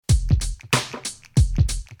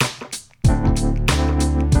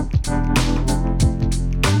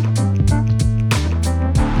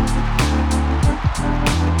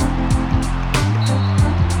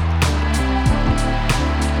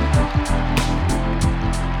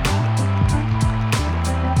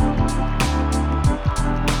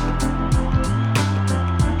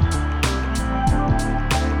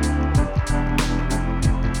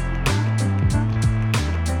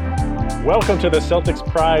Welcome to the Celtics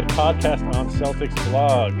Pride podcast on Celtics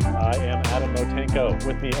Blog. I am Adam Motenko.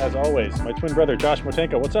 With me, as always, my twin brother, Josh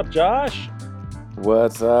Motenko. What's up, Josh?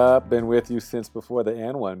 What's up? Been with you since before the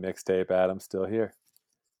And One mixtape, Adam. Still here.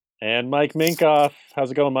 And Mike Minkoff. How's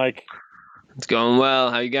it going, Mike? It's going well.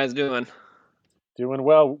 How you guys doing? Doing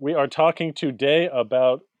well. We are talking today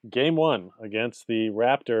about Game 1 against the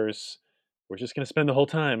Raptors. We're just going to spend the whole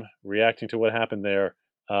time reacting to what happened there.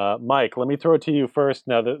 Mike, let me throw it to you first.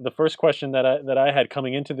 Now, the first question that I had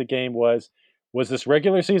coming into the game was this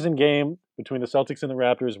regular season game between the Celtics and the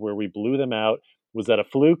Raptors where we blew them out, was that a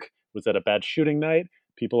fluke? Was that a bad shooting night?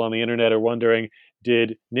 People on the internet are wondering,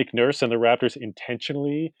 did Nick Nurse and the Raptors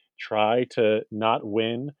intentionally try to not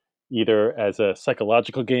win, either as a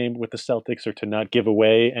psychological game with the Celtics or to not give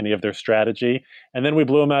away any of their strategy? And then we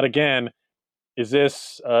blew them out again. Is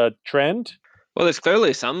this a trend? Well, there's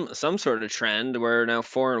clearly some sort of trend. We're now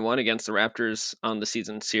 4-1 against the Raptors on the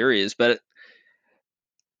season series, but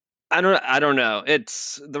I don't know.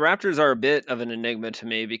 It's the Raptors are a bit of an enigma to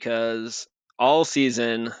me because all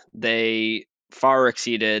season they far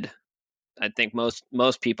exceeded, I think, most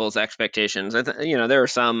people's expectations. There are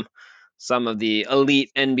some of the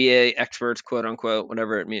elite NBA experts, quote unquote,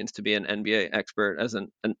 whatever it means to be an NBA expert as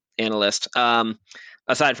an analyst.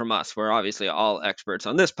 Aside from us, we're obviously all experts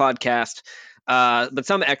on this podcast. But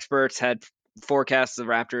some experts had forecasts the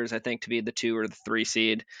Raptors, I think, to be the 2 or the 3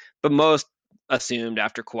 seed. But most assumed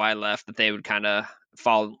after Kawhi left that they would kind of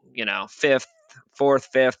fall, 5th, 4th,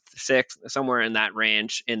 5th, 6th, somewhere in that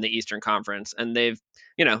range in the Eastern Conference. And they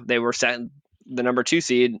were set the number 2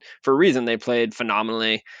 seed for a reason. They played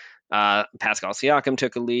phenomenally. Pascal Siakam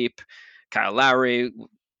took a leap. Kyle Lowry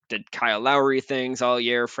did Kyle Lowry things all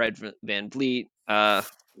year. Fred VanVleet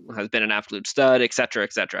has been an absolute stud, et cetera,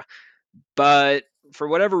 et cetera. But for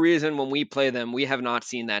whatever reason, when we play them, we have not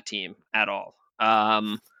seen that team at all.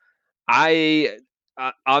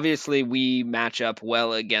 Obviously we match up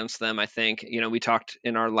well against them. I think, we talked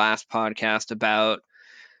in our last podcast about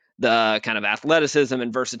the kind of athleticism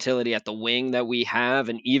and versatility at the wing that we have.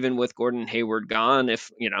 And even with Gordon Hayward gone,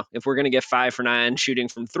 if we're going to get 5 for 9 shooting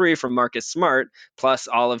from 3 from Marcus Smart, plus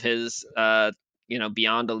all of his,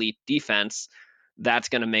 beyond elite defense, that's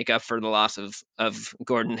going to make up for the loss of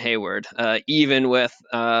Gordon Hayward, even with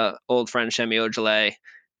old friend Semi Ojeleye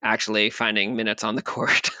actually finding minutes on the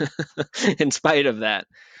court in spite of that.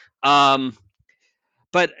 But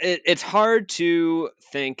it's hard to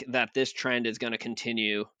think that this trend is going to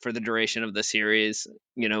continue for the duration of the series.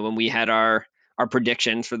 When we had our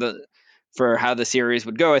predictions for how the series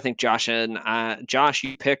would go, I think Josh,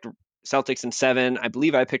 you picked Celtics in 7. I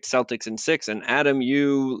believe I picked Celtics in 6. And Adam,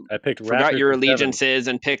 I picked forgot Raptors your in 7. allegiances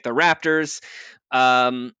and picked the Raptors.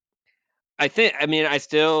 I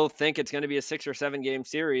still think it's going to be a 6 or 7 game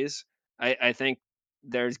series. I think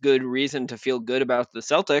there's good reason to feel good about the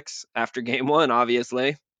Celtics after game 1,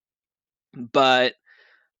 obviously. But,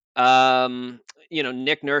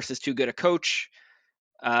 Nick Nurse is too good a coach.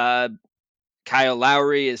 Kyle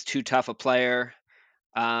Lowry is too tough a player.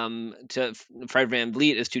 Fred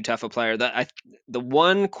VanVleet is too tough a player. The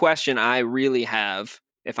one question I really have,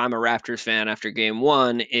 if I'm a Raptors fan after game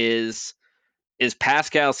 1, is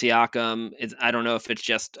Pascal Siakam. I don't know if it's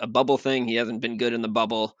just a bubble thing. He hasn't been good in the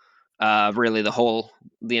bubble really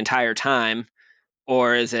the entire time.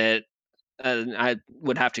 Or is it, I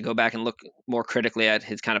would have to go back and look more critically at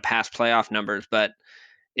his kind of past playoff numbers, but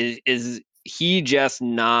is he just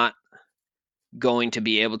not going to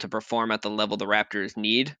be able to perform at the level the Raptors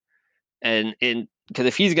need? And because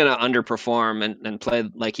if he's going to underperform and play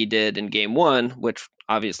like he did in game 1, which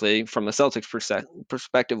obviously from the Celtics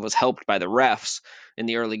perspective was helped by the refs in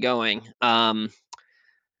the early going, then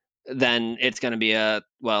it's going to be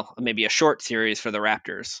maybe a short series for the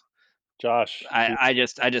Raptors. Josh, I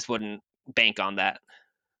just wouldn't bank on that.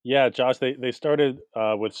 Yeah, Josh, they started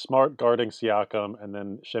with Smart guarding Siakam, and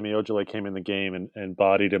then Semi Ojeleye came in the game and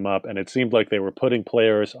bodied him up. And it seemed like they were putting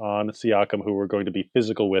players on Siakam who were going to be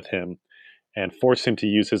physical with him and force him to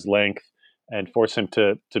use his length and force him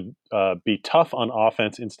to be tough on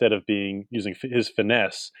offense instead of using his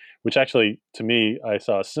finesse, which actually, to me, I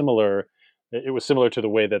saw it was similar to the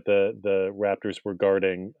way that the Raptors were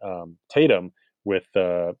guarding Tatum with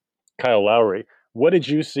Kyle Lowry. What did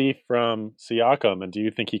you see from Siakam, and do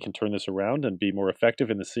you think he can turn this around and be more effective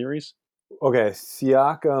in the series? Okay,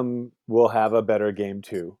 Siakam will have a better game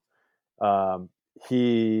 2.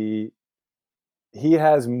 He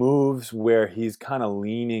has moves where he's kind of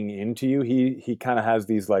leaning into you. He kind of has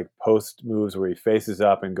these like post moves where he faces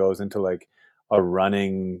up and goes into like a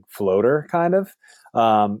running floater kind of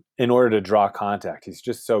in order to draw contact. He's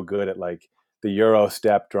just so good at like the Euro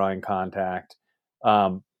step drawing contact.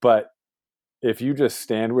 But if you just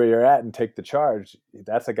stand where you're at and take the charge,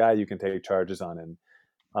 that's a guy you can take charges on.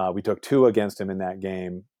 And we took 2 against him in that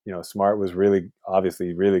game. Smart was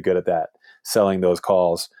obviously really good at that, selling those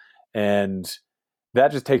calls. And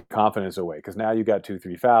that just takes confidence away because now you got 2,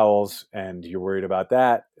 3 fouls and you're worried about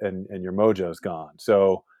that and your mojo's gone.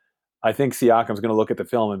 So I think Siakam's going to look at the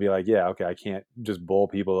film and be like, yeah, okay, I can't just bowl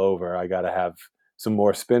people over. I got to have some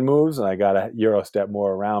more spin moves and I got to Euro step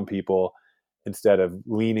more around people instead of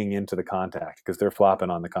leaning into the contact because they're flopping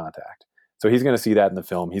on the contact. So he's going to see that in the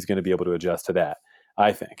film. He's going to be able to adjust to that,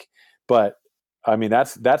 I think. But I mean,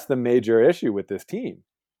 that's the major issue with this team.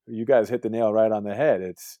 You guys hit the nail right on the head.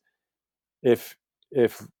 It's if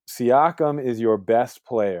Siakam is your best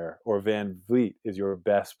player, or Van Vliet is your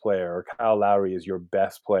best player, or Kyle Lowry is your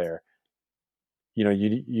best player, you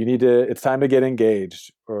need to. It's time to get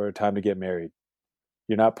engaged or time to get married.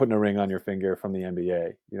 You're not putting a ring on your finger from the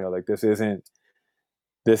NBA. Like this isn't.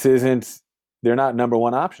 They're not number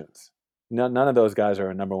one options. None of those guys are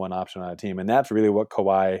a number one option on a team, and that's really what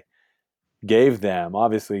Kawhi gave them.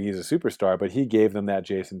 Obviously, he's a superstar, but he gave them that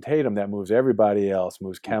Jason Tatum that moves everybody else,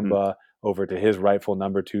 moves Kemba over to his rightful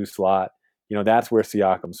number 2 slot. That's where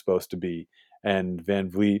Siakam's supposed to be. And Van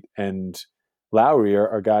Vliet and Lowry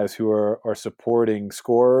are guys who are supporting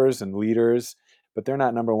scorers and leaders, but they're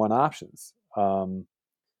not number one options. And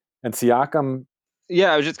Siakam.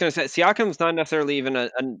 Yeah, I was just gonna say Siakam's not necessarily even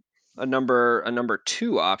a number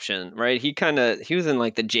 2 option, right? He was in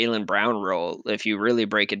like the Jaylen Brown role if you really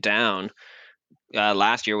break it down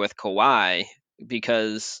last year with Kawhi,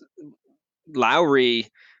 because Lowry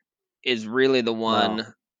is really the one.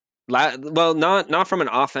 No. Well, not from an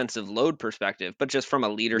offensive load perspective, but just from a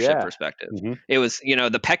leadership Yeah. perspective. Mm-hmm. It was,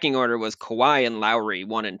 the pecking order was Kawhi and Lowry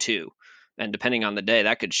 1 and 2. And depending on the day,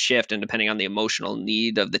 that could shift. And depending on the emotional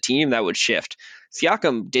need of the team, that would shift.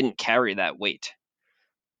 Siakam didn't carry that weight,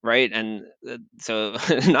 right? And so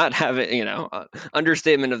not having,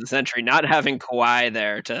 understatement of the century, not having Kawhi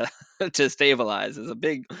there to to stabilize is a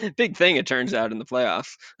big thing, it turns out, in the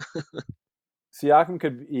playoffs. Siakam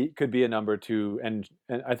could be a number 2, and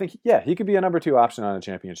I think he could be a number 2 option on a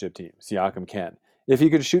championship team. Siakam can, if he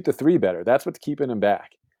could shoot the 3 better. That's what's keeping him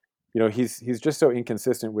back. He's just so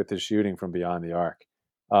inconsistent with his shooting from beyond the arc,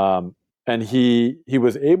 and he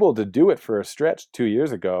was able to do it for a stretch 2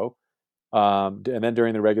 years ago, and then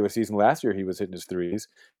during the regular season last year he was hitting his threes.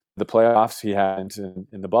 The playoffs he hadn't,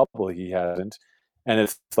 in the bubble he hadn't, and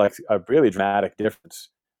it's like a really dramatic difference.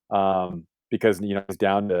 Because he's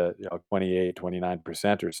down to 28,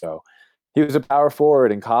 29% or so. He was a power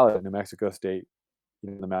forward in college at New Mexico State,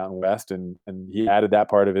 in the Mountain West, and he added that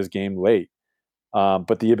part of his game late.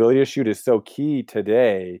 But the ability to shoot is so key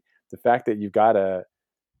today. The fact that you've got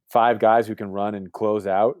 5 guys who can run and close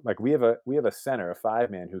out, like we have a center, a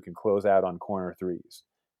 5-man who can close out on corner threes,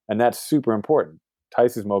 and that's super important.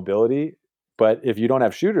 Tice's mobility, but if you don't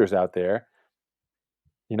have shooters out there,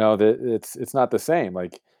 it's not the same.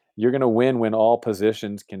 Like, you're going to win when all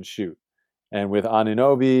positions can shoot. And with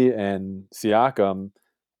Anunoby and Siakam,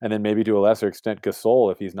 and then maybe to a lesser extent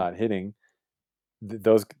Gasol if he's not hitting,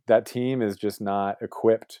 that team is just not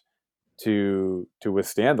equipped to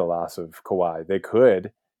withstand the loss of Kawhi. They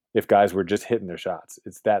could if guys were just hitting their shots.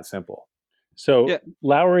 It's that simple. So Yeah.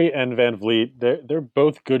 Lowry and Van Vliet, they're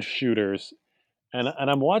both good shooters. And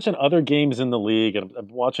I'm watching other games in the league, and I'm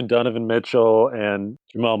watching Donovan Mitchell and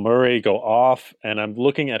Jamal Murray go off, and I'm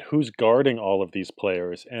looking at who's guarding all of these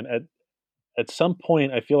players. And at some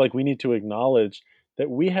point, I feel like we need to acknowledge that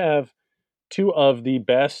we have 2 of the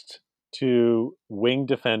best 2 wing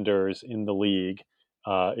defenders in the league,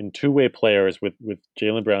 in two-way players with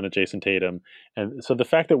Jaylen Brown and Jason Tatum. And so the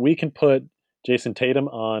fact that we can put Jason Tatum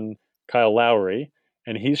on Kyle Lowry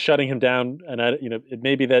and he's shutting him down, and it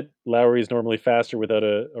may be that Lowry is normally faster without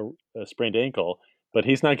a sprained ankle, but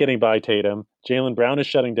he's not getting by Tatum. Jaylen Brown is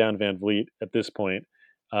shutting down Van Vliet at this point,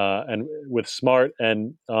 and with Smart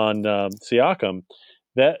and on Siakam,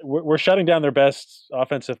 that we're shutting down their best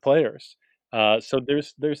offensive players. So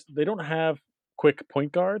they don't have quick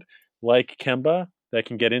point guard like Kemba that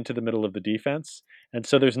can get into the middle of the defense, and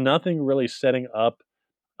so there's nothing really setting up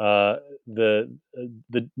uh, the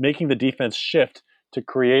making the defense shift to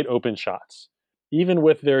create open shots. Even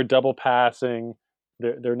with their double passing,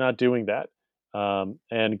 they're not doing that.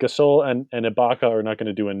 And Gasol and Ibaka are not going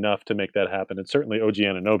to do enough to make that happen, and certainly OG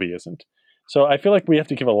Anunoby isn't. So I feel like we have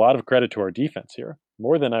to give a lot of credit to our defense here,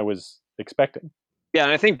 more than I was expecting. Yeah,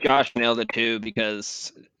 and I think Josh nailed it too,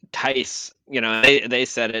 because Tice, they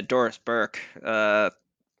said it. Doris Burke,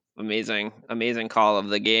 amazing call of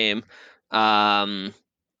the game,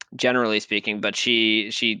 generally speaking. But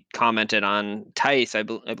she commented on Tice. I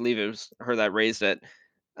believe it was her that raised it.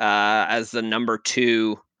 as the number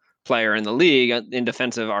 2 player in the league in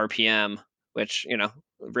defensive RPM, which,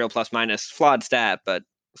 real plus minus flawed stat, but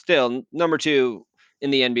still number 2 in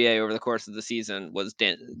the NBA over the course of the season was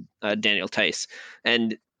Daniel Theis.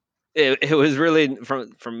 And it was really,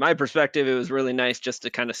 from my perspective, it was really nice just to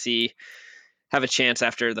kind of have a chance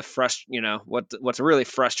after what's a really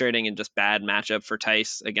frustrating and just bad matchup for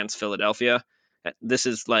Theis against Philadelphia. This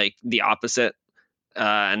is like the opposite,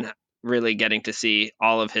 and really getting to see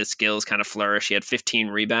all of his skills kind of flourish. He had 15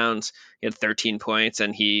 rebounds, he had 13 points,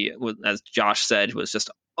 and he, as Josh said, was just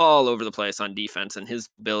all over the place on defense, and his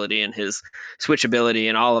ability and his switchability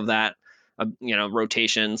and all of that,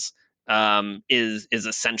 rotations, is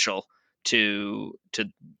essential to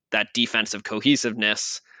that defensive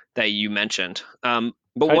cohesiveness that you mentioned. But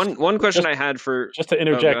Tice, one question just I had for just to oh, go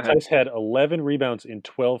interject, ahead. Tice had 11 rebounds in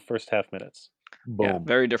 12 first half minutes. Yeah, Boom.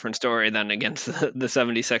 very different story than against the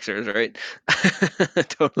 76ers, right?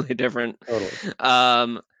 Totally different. Totally.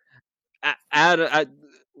 Um,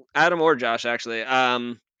 Adam or Josh, actually.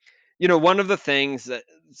 One of the things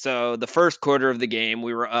so the first quarter of the game,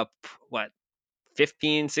 we were up, what,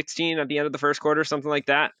 15, 16 at the end of the first quarter, something like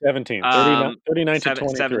that. 17, 39, 39 to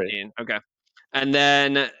 23. 17. Okay. And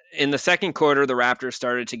then in the second quarter, the Raptors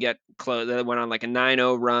started to get close. They went on like a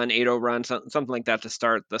 9-0 run, 8-0 run, something like that to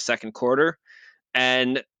start the second quarter.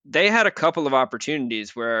 And they had a couple of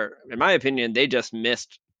opportunities where, in my opinion, they just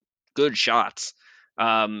missed good shots,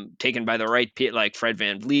 taken by the right like Fred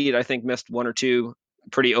VanVleet, I think, missed one or two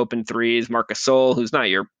pretty open threes. Marc Gasol, who's not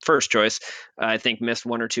your first choice, I think missed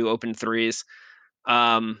one or two open threes.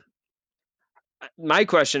 My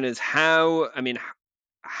question is how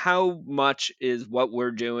much is what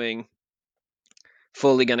we're doing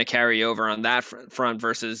fully going to carry over on that front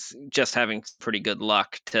versus just having pretty good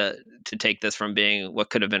luck to take this from being what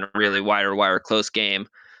could have been a really wire close game,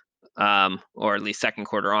 or at least second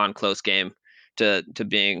quarter on close game, to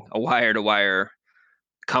being a wire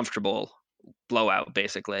comfortable blowout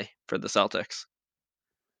basically for the Celtics.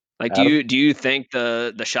 Like, do Adam? you think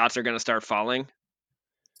the shots are going to start falling?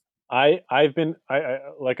 I've been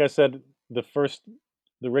like I said,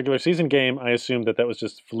 the regular season game, I assumed that was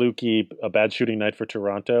just fluky, a bad shooting night for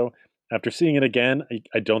Toronto. After seeing it again,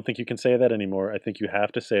 I don't think you can say that anymore. I think you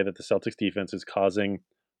have to say that the Celtics defense is causing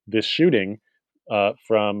this shooting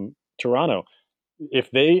from Toronto.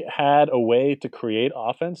 If they had a way to create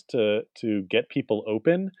offense to get people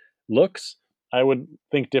open looks, I would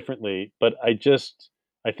think differently. But I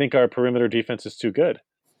think our perimeter defense is too good.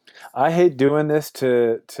 I hate doing this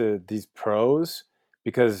to these pros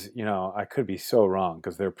because, I could be so wrong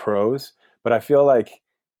because they're pros, but I feel like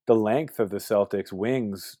the length of the Celtics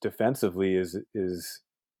wings defensively is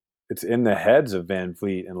it's in the heads of Van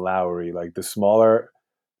Vliet and Lowry. Like the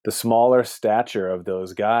smaller stature of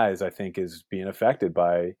those guys, I think, is being affected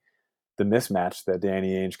by the mismatch that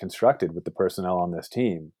Danny Ainge constructed with the personnel on this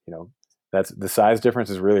team. That's the size difference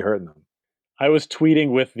is really hurting them. I was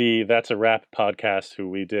tweeting with the That's a Wrap podcast, who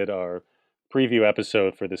we did our preview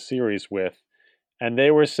episode for the series with, and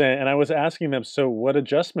they were saying, and I was asking them, so what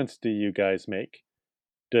adjustments do you guys make?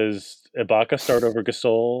 Does Ibaka start over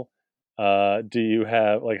Gasol? Do you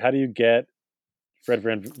have, like, how do you get Fred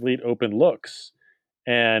VanVleet open looks?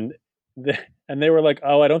 And and they were like,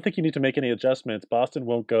 oh, I don't think you need to make any adjustments. Boston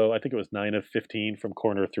won't go. I think it was 9 of 15 from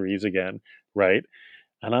corner threes again, right?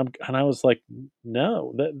 And I was like,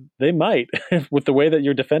 no, that they might with the way that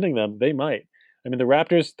you're defending them, they might. I mean, the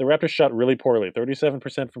Raptors shot really poorly,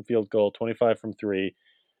 37% from field goal, 25 from three.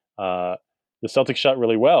 Uh, the Celtics shot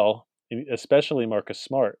really well, especially Marcus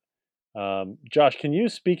Smart. Josh, can you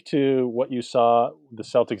speak to what you saw the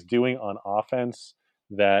Celtics doing on offense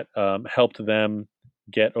that helped them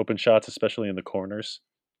get open shots, especially in the corners?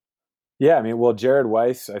 Yeah, I mean, well, Jared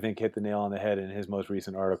Weiss, I think, hit the nail on the head in his most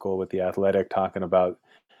recent article with The Athletic, talking about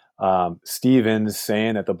Stevens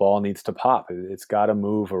saying that the ball needs to pop. It's got to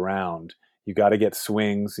move around. You got to get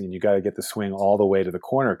swings, and you got to get the swing all the way to the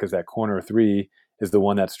corner, because that corner three is the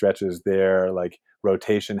one that stretches their like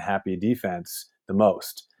rotation happy defense the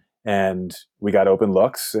most. And we got open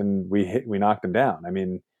looks, and we knocked them down. I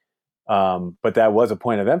mean, but that was a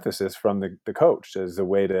point of emphasis from the coach as a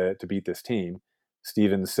way to beat this team.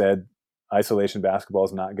 Stevens said isolation basketball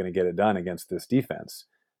is not going to get it done against this defense.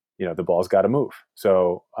 The ball's got to move.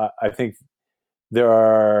 So I think there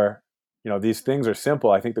are, these things are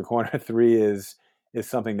simple. I think the corner three is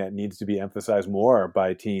something that needs to be emphasized more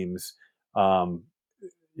by teams. Um,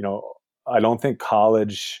 you know, I don't think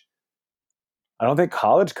college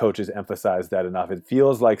coaches emphasize that enough. It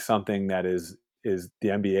feels like something that is the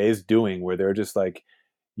NBA is doing, where they're just like,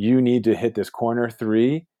 you need to hit this corner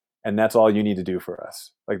three, and that's all you need to do for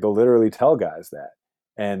us. Like, they'll literally tell guys that.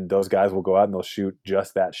 and those guys will go out and they'll shoot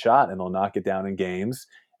just that shot and they'll knock it down in games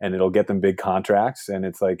and it'll get them big contracts. And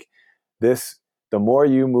it's like this, the more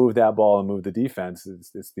you move that ball and move the defense,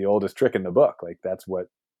 it's the oldest trick in the book. Like that's what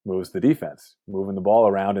moves the defense, moving the ball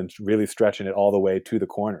around and really stretching it all the way to the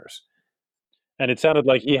corners. And it sounded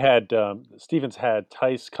like he had Stevens had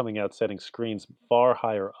Tice coming out setting screens far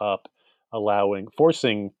higher up,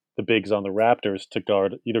 forcing the bigs on the Raptors to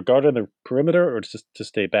guard on the perimeter or just to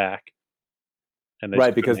stay back. And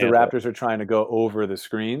right, because the Raptors are trying to go over the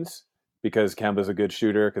screens because Kemba's a good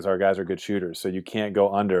shooter, because our guys are good shooters. So you can't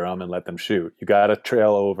go under them and let them shoot. You got to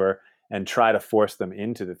trail over and try to force them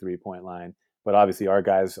into the 3-point line. But obviously our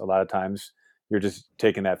guys, a lot of times, you're just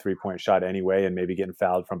taking that 3-point shot anyway and maybe getting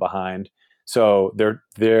fouled from behind. So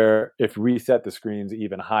they're if we set the screens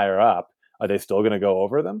even higher up, are they still going to go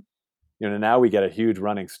over them? Now we get a huge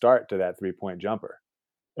running start to that 3-point jumper.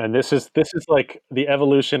 And this is like the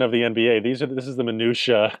evolution of the NBA. This is the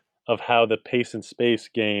minutia of how the pace and space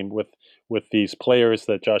game with these players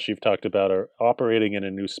that Josh you've talked about are operating in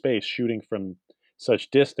a new space, shooting from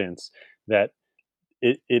such distance that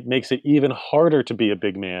it makes it even harder to be a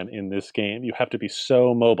big man in this game. You have to be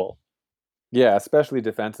so mobile. Yeah, especially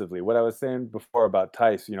defensively. What I was saying before about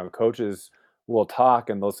Tice, coaches will talk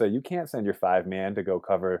and they'll say, you can't send your 5-man to go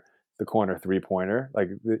cover the corner 3-pointer. Like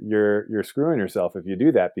you're screwing yourself if you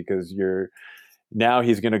do that, because now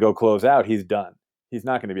he's going to go close out. He's done. He's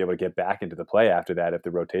not going to be able to get back into the play after that if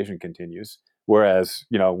the rotation continues. Whereas,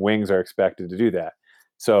 wings are expected to do that.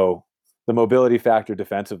 So the mobility factor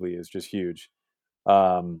defensively is just huge.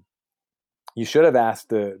 You should have asked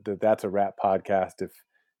the That's a Wrap podcast if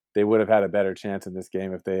they would have had a better chance in this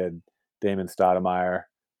game if they had Damon Stoudemire,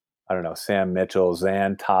 I don't know, Sam Mitchell,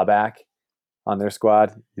 Zan Tabak on their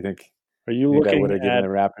squad. You think that would have given the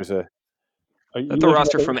Raptors a? The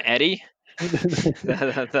roster from Eddie,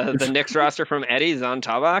 the Knicks roster from Eddie, Zan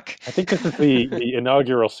Tabak. I think this is the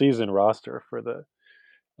inaugural season roster for the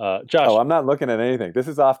Josh. Oh, I'm not looking at anything. This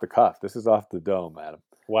is off the cuff. This is off the dome, Adam.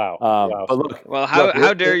 Wow. But look, well,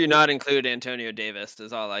 how dare you not include Antonio Davis?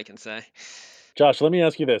 Is all I can say. Josh, let me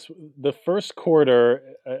ask you this: the first quarter,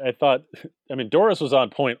 I thought, Doris was on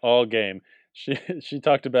point all game. She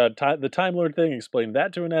talked about the Time Lord thing, explained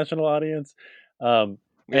that to a national audience. Yeah,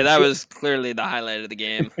 that was clearly the highlight of the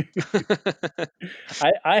game.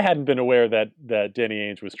 I hadn't been aware that Danny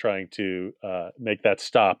Ainge was trying to make that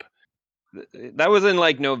stop. That was in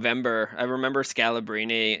like November. I remember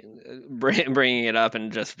Scalabrine bringing it up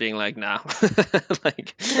and just being like, "No."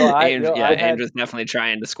 Ainge was definitely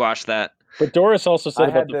trying to squash that. But Doris also said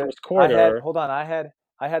about the first quarter.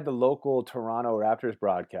 I had the local Toronto Raptors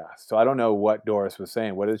broadcast, so I don't know what Doris was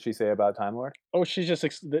saying. What did she say about Time Lord? Oh, she just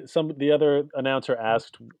the other announcer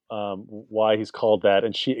asked why he's called that,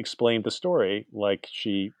 and she explained the story like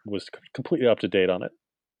she was completely up to date on it.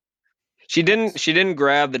 She didn't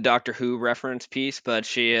grab the Doctor Who reference piece, but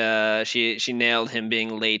she nailed him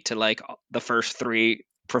being late to like the first 3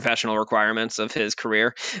 professional requirements of his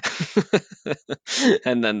career.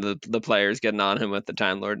 And then the players getting on him with the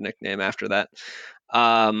Time Lord nickname after that.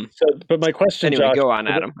 But my question, anyway, Josh, go on,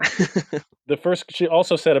 Adam. She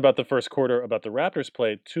also said about the first quarter about the Raptors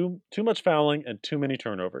played too much fouling and too many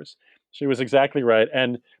turnovers. She was exactly right.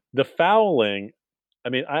 And the fouling,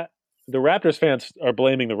 the Raptors fans are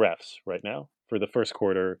blaming the refs right now for the first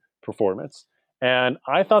quarter performance. And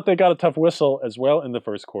I thought they got a tough whistle as well in the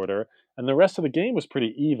first quarter, and the rest of the game was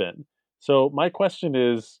pretty even. So my question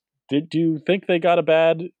is, did you think they got a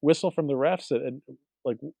bad whistle from the refs? And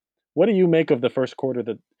like, what do you make of the first quarter?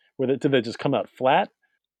 Did they just come out flat?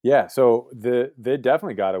 Yeah, so they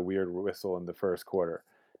definitely got a weird whistle in the first quarter.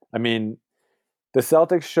 I mean, the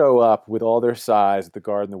Celtics show up with all their size at the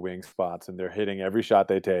guard and the wing spots, and they're hitting every shot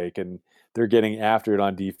they take, and they're getting after it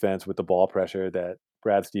on defense with the ball pressure that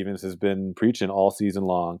Brad Stevens has been preaching all season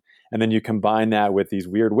long. And then you combine that with these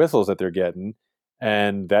weird whistles that they're getting,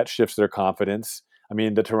 and that shifts their confidence. I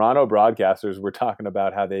mean, the Toronto broadcasters were talking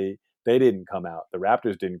about how they didn't come out. The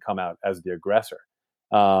Raptors didn't come out as the aggressor.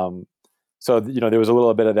 So, there was a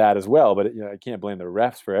little bit of that as well, but, I can't blame the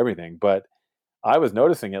refs for everything. But I was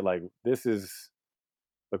noticing it like, this is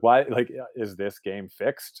like, why, like, is this game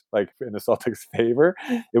fixed? Like in the Celtics' favor?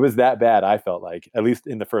 It was that bad, I felt like, at least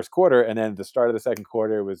in the first quarter. And then the start of the second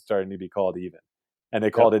quarter, it was starting to be called even. And they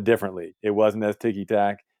called it differently. It wasn't as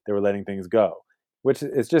ticky-tack. They were letting things go, which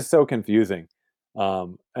is just so confusing.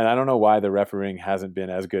 And I don't know why the refereeing hasn't been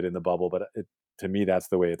as good in the bubble, but to me, that's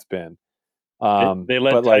the way it's been. They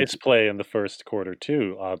let Tice play in the first quarter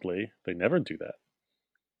too, oddly. They never do that.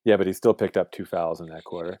 Yeah, but he still picked up 2 fouls in that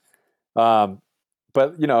quarter.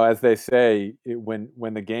 But, as they say,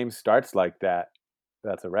 when the game starts like that,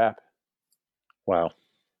 that's a wrap. Wow.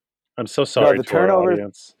 I'm so No, sorry to our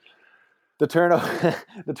audience. the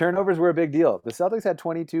the turnovers were a big deal. The Celtics had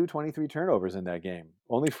 22, 23 turnovers in that game.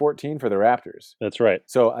 Only 14 for the Raptors. That's right.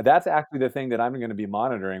 So that's actually the thing that I'm going to be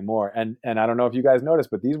monitoring more. And I don't know if you guys noticed,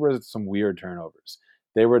 but these were some weird turnovers.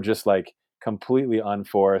 They were just like completely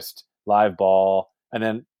unforced, live ball, and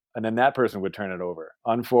then that person would turn it over.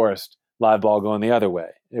 Unforced, live ball going the other way.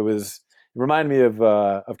 It reminded me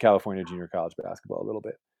of California junior college basketball a little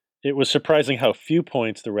bit. It was surprising how few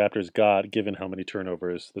points the Raptors got, given how many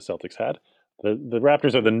turnovers the Celtics had. The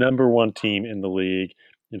Raptors are the number one team in the league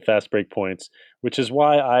in fast break points, which is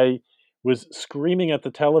why I was screaming at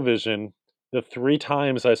the television the 3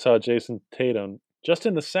 times I saw Jason Tatum, just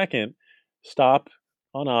in the second, stop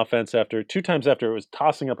on offense after 2 times after it was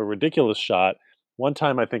tossing up a ridiculous shot. One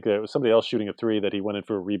time, I think it was somebody else shooting a three that he went in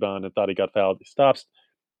for a rebound and thought he got fouled. He stops,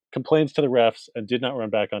 complains to the refs, and did not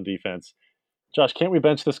run back on defense. Josh, can't we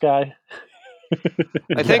bench this guy? I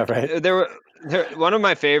Yeah, think right. one of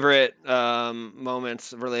my favorite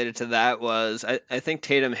moments related to that was I think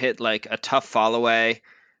Tatum hit like a tough fall away,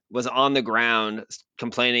 was on the ground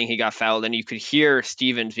complaining he got fouled, and you could hear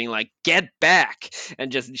Stevens being like, "Get back!"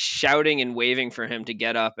 and just shouting and waving for him to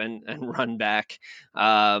get up and run back.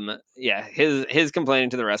 Yeah, his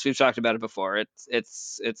complaining to the refs. We've talked about it before.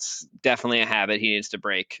 It's definitely a habit he needs to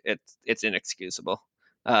break. It's inexcusable.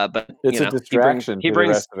 But It's a he brings distraction to the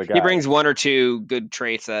rest of the he guys. brings one or two good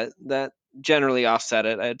traits that generally offset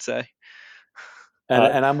it, I'd say.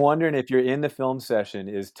 And I'm wondering, if you're in the film session,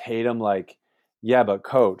 is Tatum like, yeah, but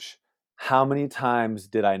coach, how many times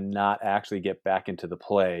did I not actually get back into the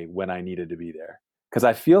play when I needed to be there? Because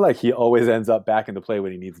I feel like he always ends up back in the play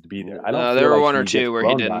when he needs to be there. I don't There feel were like one or he gets two where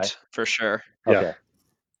he blown by. didn't, for sure. Yeah.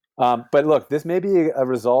 Okay. But look, this may be a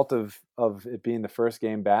result of it being the first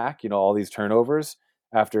game back. All these turnovers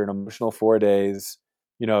after an emotional 4 days.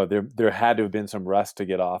 There had to have been some rust to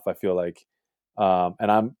get off, I feel like.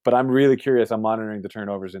 But I'm really curious. I'm monitoring the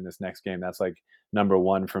turnovers in this next game. That's like number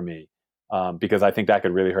one for me, because I think that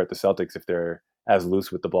could really hurt the Celtics if they're as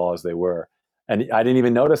loose with the ball as they were. And I didn't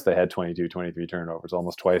even notice they had 22, 23 turnovers,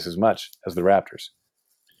 almost twice as much as the Raptors.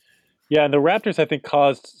 Yeah, and the Raptors, I think,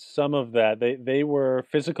 caused some of that. They were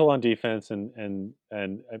physical on defense, and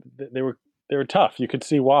they were tough. You could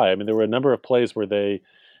see why. I mean, there were a number of plays where they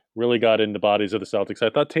really got in the bodies of the Celtics. I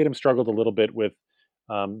thought Tatum struggled a little bit with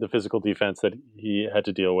the physical defense that he had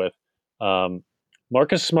to deal with. Um,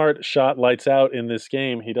 Marcus Smart shot lights out in this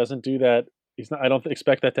game. He doesn't do that. He's not. I don't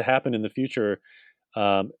expect that to happen in the future.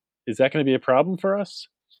 Is that going to be a problem for us?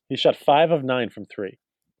 He shot 5 of 9 from three.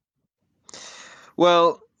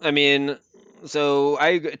 Well, I mean, so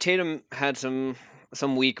Tatum had some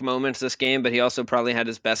weak moments this game, but he also probably had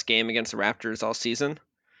his best game against the Raptors all season.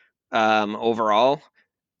 Overall,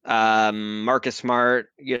 Marcus Smart,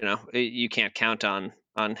 you can't count on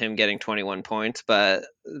him getting 21 points, but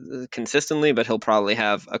consistently. But he'll probably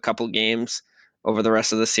have a couple games over the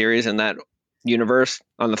rest of the series in that universe.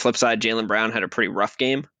 On the flip side, Jaylen Brown had a pretty rough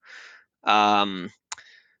game. And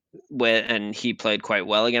he played quite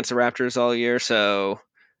well against the Raptors all year. So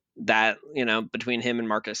that, between him and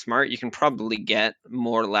Marcus Smart, you can probably get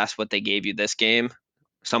more or less what they gave you this game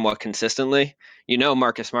somewhat consistently.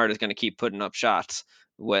 Marcus Smart is going to keep putting up shots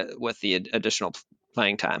with the additional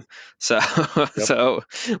playing time. So so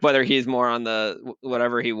whether he's more on the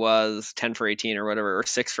whatever he was 10 for 18 or whatever, or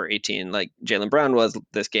 6 for 18 like Jaylen Brown was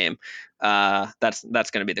this game, that's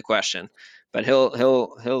going to be the question. But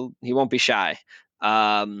he won't be shy. We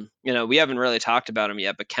haven't really talked about him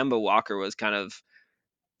yet, but Kemba Walker was kind of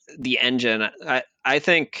the engine. I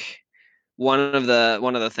think one of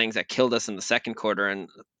the things that killed us in the second quarter, and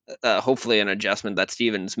hopefully an adjustment that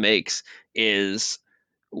Stevens makes, is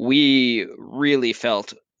we really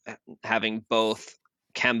felt having both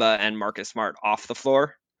Kemba and Marcus Smart off the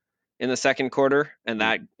floor in the second quarter, and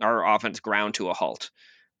that our offense ground to a halt.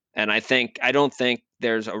 And I don't think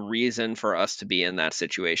there's a reason for us to be in that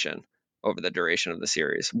situation over the duration of the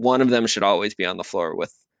series. One of them should always be on the floor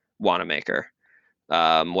with Wanamaker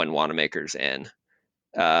when Wanamaker's in.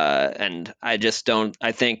 And I just don't.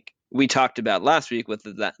 I think we talked about last week with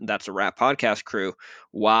That's a Wrap podcast crew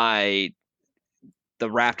why the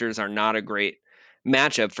Raptors are not a great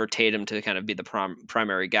matchup for Tatum to kind of be the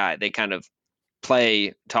primary guy. They kind of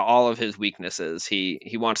play to all of his weaknesses. He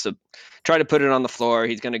wants to try to put it on the floor.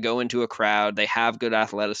 He's going to go into a crowd. They have good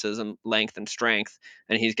athleticism, length, and strength,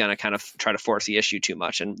 and he's going to kind of try to force the issue too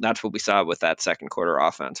much. And that's what we saw with that second quarter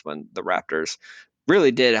offense when the Raptors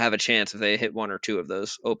really did have a chance if they hit one or two of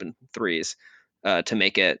those open threes to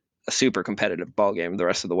make it a super competitive ball game the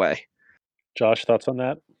rest of the way. Josh, thoughts on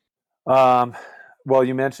that? Well,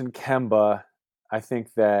 you mentioned Kemba. I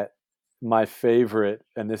think that my favorite,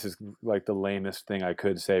 and this is like the lamest thing I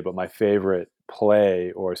could say, but my favorite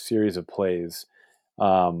play or series of plays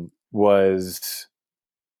was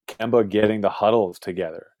Kemba getting the huddles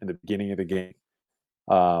together in the beginning of the game.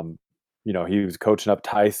 Um, he was coaching up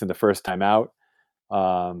Tice in the first time out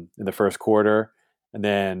in the first quarter. And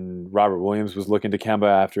then Robert Williams was looking to Kemba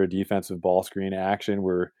after a defensive ball screen action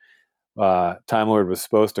where Time Lord was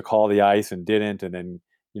supposed to call the ice and didn't. And then,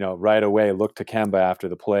 right away looked to Kemba after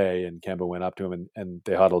the play, and Kemba went up to him, and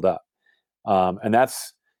they huddled up. And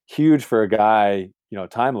that's huge for a guy,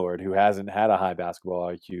 Time Lord, who hasn't had a high basketball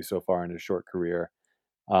IQ so far in his short career.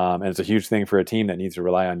 And it's a huge thing for a team that needs to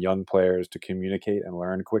rely on young players to communicate and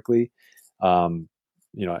learn quickly.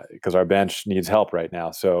 Because our bench needs help right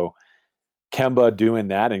now. So Kemba doing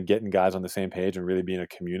that and getting guys on the same page and really being a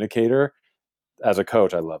communicator, as a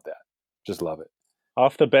coach, I love that. Just love it.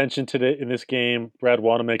 Off the bench in this game, Brad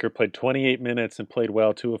Wanamaker played 28 minutes and played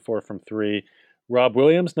well, 2 of 4 from 3. Rob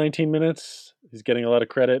Williams, 19 minutes. He's getting a lot of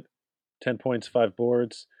credit, 10 points, 5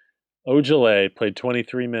 boards. Ojale played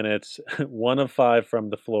 23 minutes, 1 of 5 from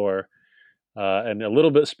the floor, and a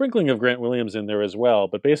little bit sprinkling of Grant Williams in there as well.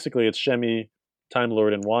 But basically, it's Shemi, Time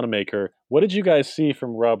Lord, and Wanamaker. What did you guys see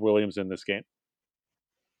from Rob Williams in this game?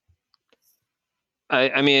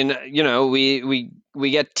 I mean, we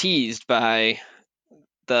get teased by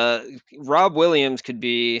the Rob Williams could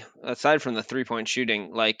be, aside from the 3-point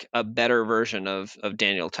shooting, like a better version of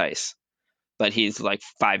Daniel Tice, but he's like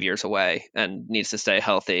 5 years away and needs to stay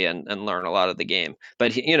healthy and learn a lot of the game.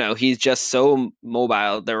 But he's just so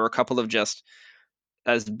mobile. There were a couple of just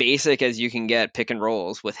as basic as you can get pick and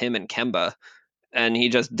rolls with him and Kemba, and he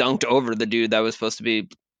just dunked over the dude that was supposed to be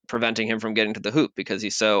preventing him from getting to the hoop because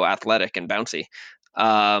he's so athletic and bouncy.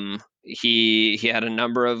 He had a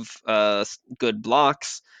number of good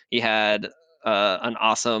blocks. He had an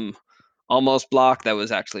awesome almost block that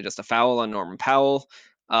was actually just a foul on Norman Powell.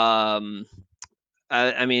 I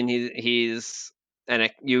mean, he's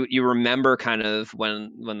and you remember kind of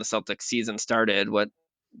when the Celtics season started, what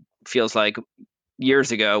feels like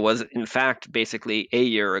years ago was in fact basically a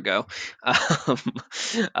year ago.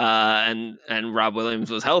 um, and Rob Williams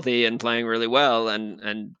was healthy and playing really well,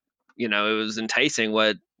 and it was enticing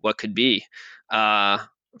what could be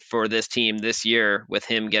for this team this year with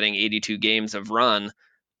him getting 82 games of run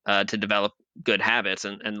to develop good habits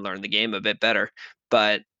and learn the game a bit better.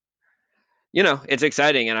 But it's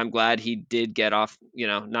exciting, and I'm glad he did get off,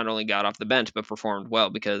 not only got off the bench, but performed well,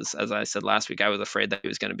 because as I said last week, I was afraid that he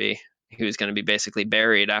was going to be basically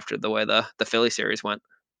buried after the way the Philly series went.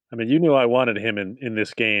 I mean, you knew I wanted him in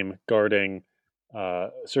this game guarding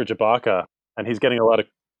Serge Ibaka, and he's getting a lot of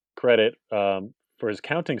credit for his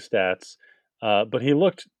counting stats, but he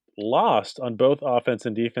looked lost on both offense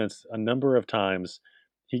and defense a number of times.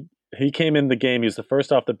 He came in the game, he was the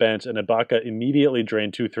first off the bench, and Ibaka immediately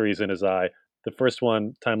drained 2 threes in his eye. The first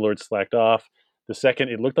one, Time Lord slacked off. The second,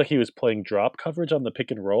 it looked like he was playing drop coverage on the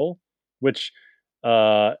pick and roll, which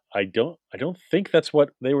I don't think that's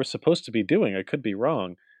what they were supposed to be doing. I could be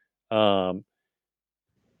wrong. Um,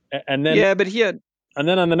 and then Yeah, but he had on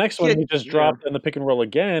the next one, he just yeah. dropped on the pick and roll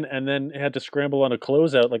again, and then had to scramble on a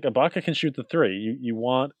closeout. Like Ibaka can shoot the three. You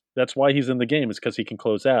want that's why he's in the game, is because he can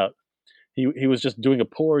close out. He was just doing a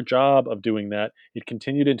poor job of doing that. It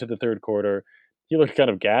continued into the third quarter. He looked kind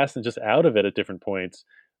of gassed and just out of it at different points.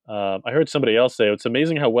 I heard somebody else say it's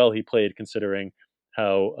amazing how well he played, considering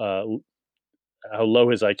how low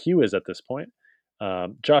his IQ is at this point.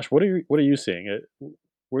 Josh, what are you seeing?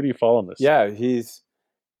 Where do you fall on this? Yeah, he's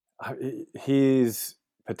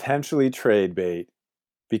potentially trade bait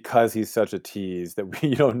because he's such a tease that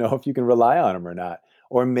you don't know if you can rely on him or not.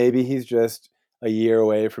 Or maybe he's just a year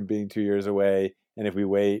away from being 2 years away, and if we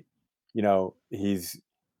wait, he'll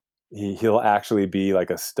actually be like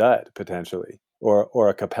a stud potentially, or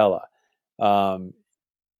a Capella.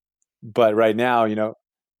 But right now,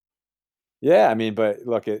 yeah, I mean, but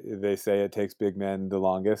look, they say it takes big men the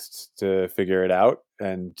longest to figure it out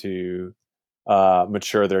and to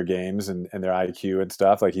mature their games and their IQ and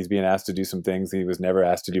stuff. Like, he's being asked to do some things he was never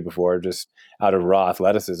asked to do before. Just out of raw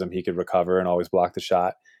athleticism, he could recover and always block the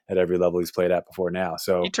shot at every level he's played at before now.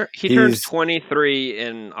 So He turned 23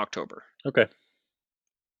 in October. Okay.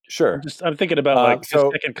 Sure. I'm thinking about like his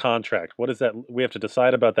so second contract. What is that? We have to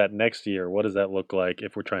decide about that next year. What does that look like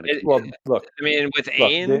if we're trying to keep well, him? look, I mean, with they,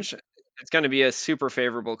 Ainge, it's going to be a super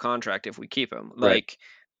favorable contract if we keep him. Right.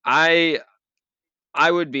 Like,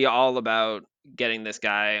 I would be all about getting this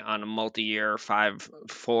guy on a multi-year $4,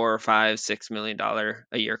 $5, $6 million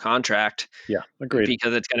a year contract, Yeah, agreed.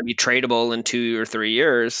 because it's going to be tradable in 2 or 3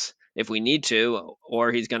 years if we need to,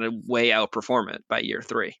 or he's going to way outperform it by year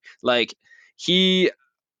 3. Like, he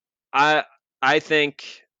I think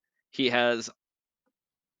he has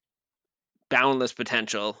boundless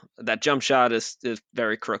potential. That jump shot is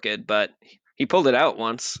very crooked, but he pulled it out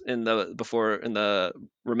once in the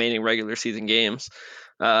remaining regular season games.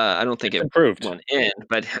 I don't think It's it improved. went in,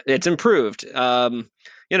 but it's improved. I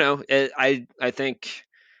think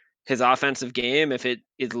his offensive game, if it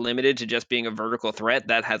is limited to just being a vertical threat,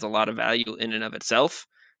 that has a lot of value in and of itself.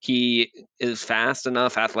 He is fast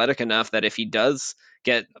enough, athletic enough that if he does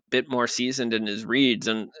get a bit more seasoned in his reads,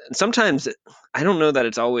 and sometimes I don't know that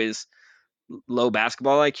it's always low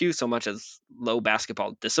basketball IQ so much as low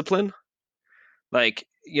basketball discipline. Like,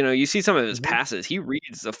 you see some of his Mhm. passes, he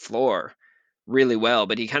reads the floor really well,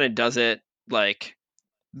 but he kind of does it like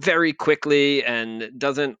very quickly and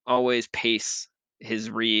doesn't always pace his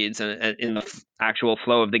reads and in the actual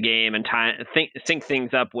flow of the game and sync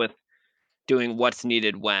things up with doing what's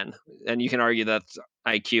needed when. And you can argue that's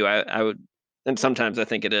IQ. I would, and sometimes I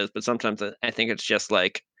think it is, but sometimes I think it's just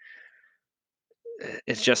a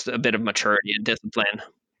bit of maturity and discipline.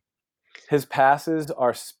 His passes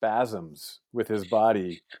are spasms with his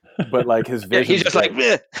body, but like his Yeah, he's vision's just like,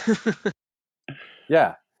 great. bleh.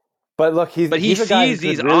 Yeah, but look, But he he's a guy who sees could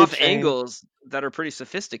these really off train. angles that are pretty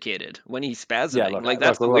sophisticated when he's Yeah, spasming. look, Like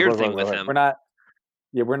that's look, the look, look, weird look, thing look, with look. him.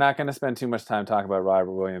 We're not going to spend too much time talking about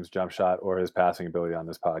Robert Williams' jump shot or his passing ability on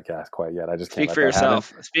this podcast quite yet. I just can't Speak let for that happen.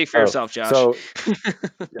 yourself. Speak for Oh, yourself, Josh. so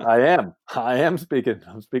I am speaking.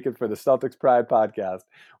 I'm speaking for the Celtics Pride podcast.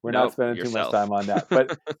 We're not Nope, spending too much yourself. time on that.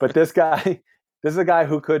 But this guy, this is a guy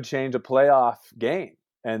who could change a playoff game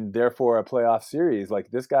and therefore a playoff series.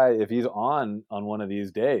 Like this guy, if he's on one of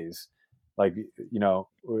these days, like you know,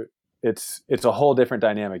 it's a whole different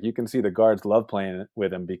dynamic. You can see the guards love playing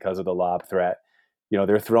with him because of the lob threat. You know,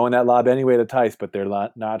 they're throwing that lob anyway to Tice, but they're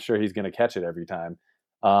not sure he's going to catch it every time.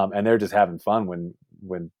 And they're just having fun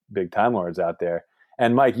when big time lords out there.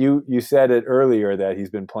 And Mike, you said it earlier that he's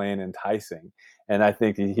been playing enticing, and I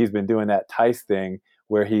think he's been doing that Tice thing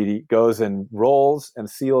where he goes and rolls and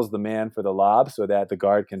seals the man for the lob, so that the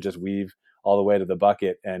guard can just weave all the way to the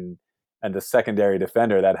bucket, and the secondary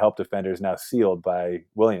defender, that help defender, is now sealed by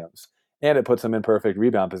Williams, and it puts him in perfect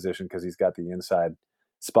rebound position because he's got the inside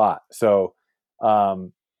spot. So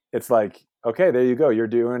it's like, okay, there you go. You're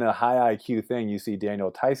doing a high IQ thing you see Daniel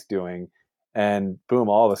Tice doing, and boom,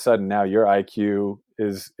 all of a sudden now your IQ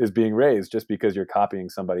is being raised just because you're copying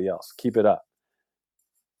somebody else. Keep it up.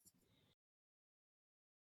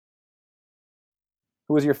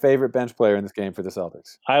 Who was your favorite bench player in this game for the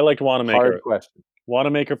Celtics? I liked Wanamaker. Hard question.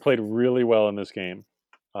 Wanamaker played really well in this game.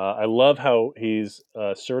 I love how he's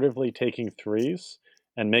assertively taking threes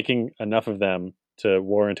and making enough of them to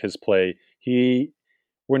warrant his play.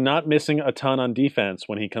 We're not missing a ton on defense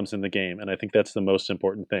when he comes in the game, and I think that's the most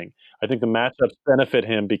important thing. I think the matchups benefit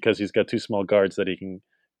him because he's got two small guards that he can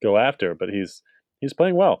go after, but he's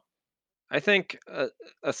playing well. I think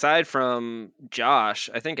aside from Josh,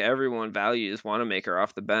 I think everyone values Wanamaker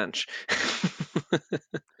off the bench.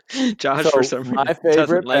 Josh, for So some my reason, doesn't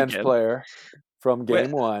favorite like bench him. player from Wait,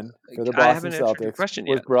 game one for the I Boston haven't answered your Celtics question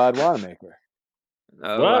was yet. Brad Wanamaker.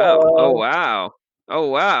 Oh wow! Oh Well, wow! Oh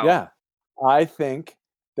wow! Yeah, I think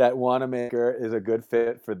that Wanamaker is a good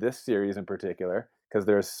fit for this series in particular because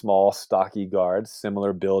there's small, stocky guards,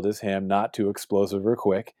 similar build as him, not too explosive or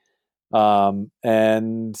quick.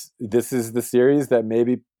 And this is the series that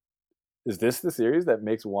maybe is this the series that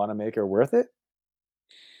makes Wanamaker worth it?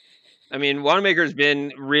 I mean, Wanamaker's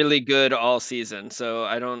been really good all season, so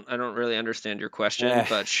I don't really understand your question,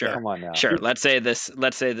 but sure, Come on now. sure. Let's say this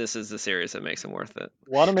is the series that makes him worth it.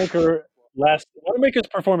 Wanamaker's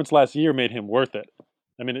performance last year made him worth it.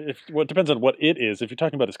 I mean, it depends on what it is. If you're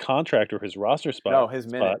talking about his contract or his roster No, his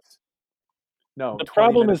spot, minutes. No, the 20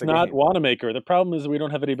 problem minutes is a not game. Wanamaker. The problem is we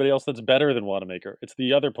don't have anybody else that's better than Wanamaker. It's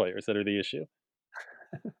the other players that are the issue.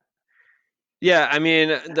 Yeah, I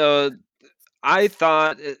mean, I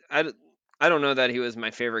thought I don't know that he was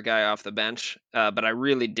my favorite guy off the bench, but I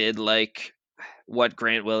really did like what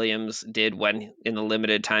Grant Williams did when in the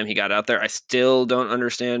limited time he got out there. I still don't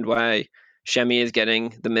understand why Shemi is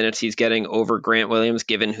getting the minutes he's getting over Grant Williams,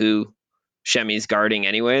 given who Shemi's guarding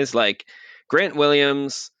anyways. Like Grant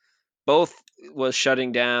Williams both was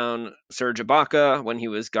shutting down Serge Ibaka when he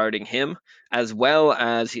was guarding him, as well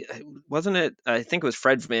as wasn't it? I think it was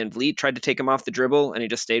Fred VanVleet tried to take him off the dribble, and he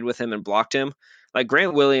just stayed with him and blocked him. Like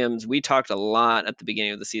Grant Williams, we talked a lot at the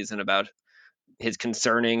beginning of the season about his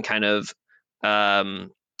concerning kind of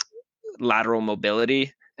um, lateral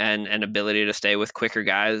mobility and ability to stay with quicker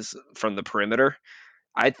guys from the perimeter.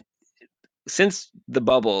 I Since the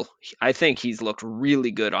bubble, I think he's looked really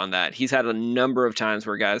good on that. He's had a number of times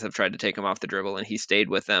where guys have tried to take him off the dribble and he stayed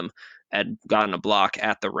with them. had gotten a block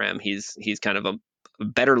at the rim. He's kind of a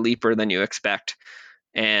better leaper than you expect,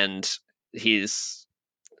 and he's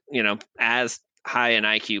as high an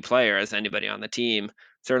IQ player as anybody on the team,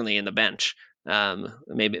 certainly in the bench.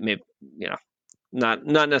 Maybe not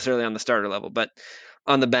necessarily on the starter level, but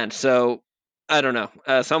on the bench. So I don't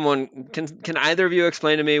know. Someone can either of you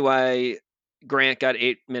explain to me why Grant got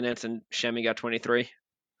 8 minutes and Shemi got 23?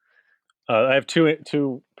 I have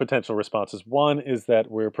two potential responses. One is that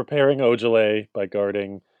we're preparing Ojale by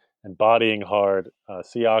guarding and bodying hard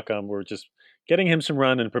Siakam. We're just getting him some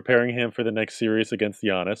run and preparing him for the next series against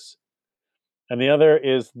Giannis. And the other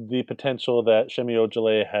is the potential that Shemi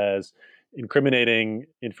Ojale has incriminating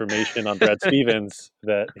information on Brad Stevens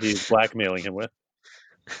that he's blackmailing him with.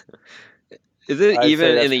 Is it I'd say even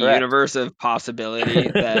in that's the correct. universe of possibility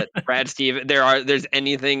that Brad Stevens there's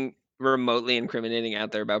anything remotely incriminating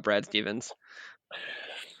out there about Brad Stevens?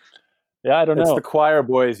 Yeah, I don't It's the know. choir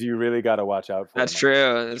boys you really got to watch out for, That's Mike.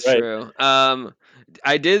 true. That's That's right. true.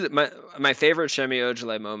 I did my favorite Shemi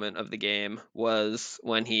Ojale moment of the game was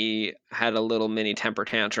when he had a little mini temper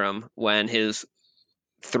tantrum when his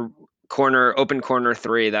open corner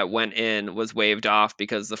three that went in was waved off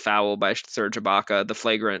because the foul by Serge Ibaka, the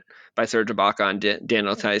flagrant by Serge Ibaka on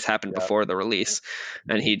Daniel Tice happened Yep. before the release,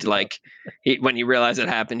 and he'd Yep. when he realized it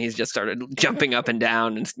happened, he's just started jumping up and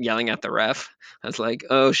down and yelling at the ref. I was like,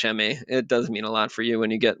 "Oh, Shemi, it does mean a lot for you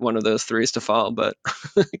when you get one of those threes to fall, but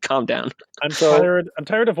calm down." I'm So tired. I'm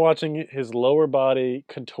tired of watching his lower body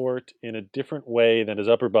contort in a different way than his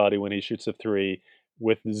upper body when he shoots a three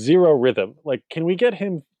with zero rhythm. Like, can we get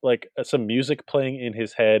him like some music playing in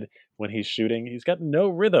his head when he's shooting? He's got no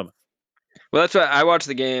rhythm. Well, that's why I watched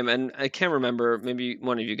the game, and I can't remember. Maybe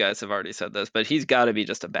one of you guys have already said this, but he's got to be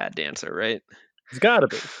just a bad dancer, right? He's got to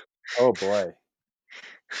be. oh boy.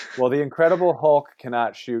 Well, the Incredible Hulk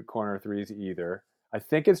cannot shoot corner threes either. I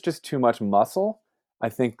think it's just too much muscle. I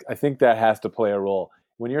think that has to play a role.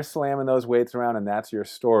 When you're slamming those weights around and that's your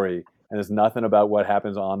story, and there's nothing about what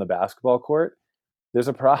happens on the basketball court, there's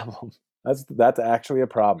a problem. That's actually a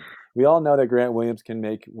problem. We all know that Grant Williams can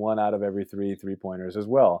make one out of every three pointers as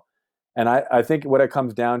well. And I think what it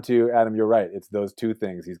comes down to, Adam, you're right. It's those two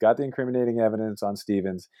things. He's got the incriminating evidence on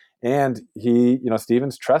Stevens, and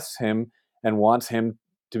Stevens trusts him and wants him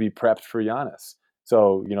to be prepped for Giannis.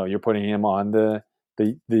 So, you're putting him on the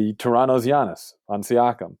Toronto's Giannis on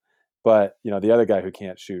Siakam, but the other guy who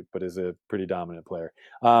can't shoot but is a pretty dominant player.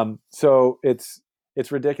 So it's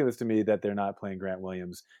ridiculous to me that they're not playing Grant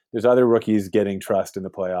Williams. There's other rookies getting trust in the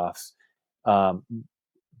playoffs. Um,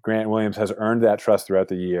 Grant Williams has earned that trust throughout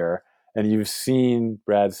the year, and you've seen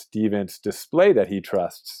Brad Stevens display that he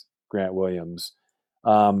trusts Grant Williams.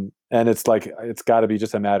 And it's like it's got to be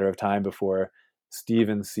just a matter of time before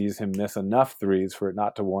Stevens sees him miss enough threes for it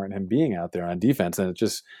not to warrant him being out there on defense. And it's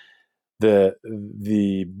just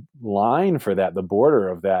the line for that, the border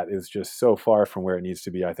of that, is just so far from where it needs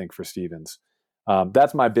to be, I think, for Stevens.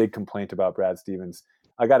 That's my big complaint about Brad Stevens.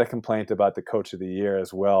 I got a complaint about the coach of the year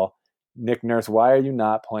as well. Nick Nurse, why are you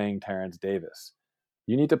not playing Terrence Davis?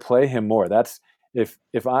 You need to play him more. That's if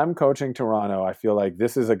I'm coaching Toronto, I feel like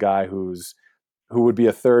this is a guy who would be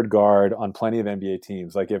a third guard on plenty of NBA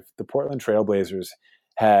teams. Like if the Portland Trailblazers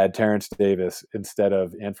had Terrence Davis instead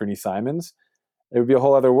of Anthony Simons, it would be a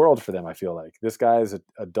whole other world for them. I feel like this guy is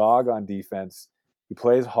a dog on defense. He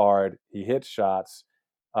plays hard. He hits shots.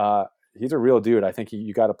 He's a real dude. I think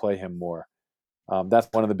you got to play him more. That's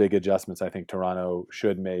one of the big adjustments I think Toronto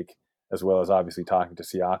should make, as well as obviously talking to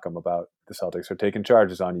Siakam about the Celtics are taking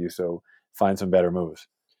charges on you. So find some better moves.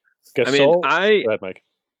 I mean, Gasol. Go ahead, Mike.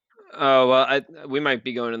 oh well, we might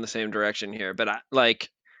be going in the same direction here, but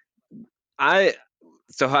I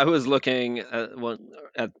so I was looking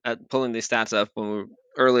at pulling these stats up when we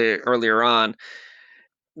earlier on.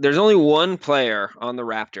 There's only one player on the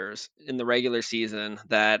Raptors in the regular season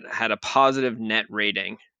that had a positive net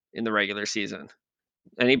rating in the regular season,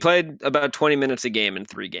 and he played about 20 minutes a game in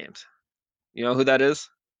 3 games. You know who that is?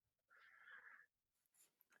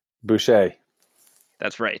 Boucher.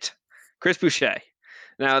 That's right, Chris Boucher.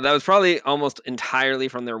 Now that was probably almost entirely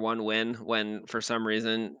from their one win when, for some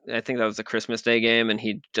reason, I think that was the Christmas Day game, and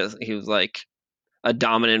he was like a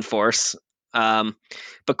dominant force.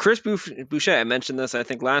 But Chris Boucher, I mentioned this I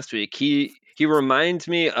think last week. He reminds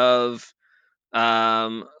me of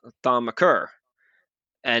Thon McCurr,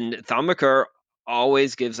 and Thon McCurr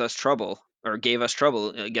always gives us trouble or gave us trouble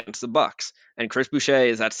against the Bucks. And Chris Boucher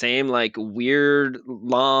is that same like weird,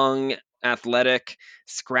 long, athletic,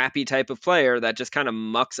 scrappy type of player that just kind of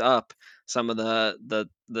mucks up some of the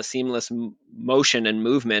seamless motion and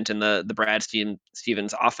movement in the Brad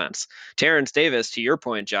Stevens offense. Terrence Davis, to your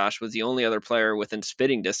point, Josh, was the only other player within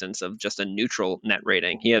spitting distance of just a neutral net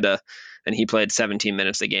rating. He played 17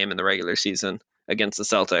 minutes a game in the regular season against the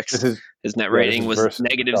Celtics. His net rating was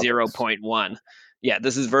negative 0.1. Yeah,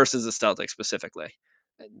 this is versus the Celtics specifically,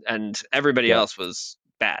 and everybody else was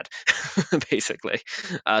bad, basically.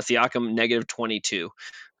 Siakam negative 22.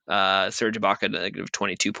 Serge Ibaka negative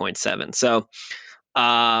 22.7. So,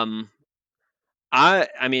 I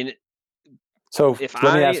mean, so if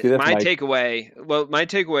let me ask you this, my Mike.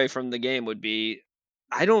 takeaway from the game would be,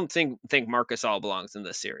 I don't think Marc Gasol belongs in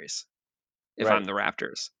this series if I'm the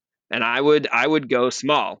Raptors, and I would go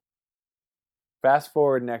small. Fast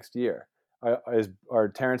forward next year, are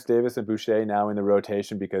Terrence Davis and Boucher now in the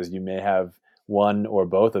rotation because you may have one or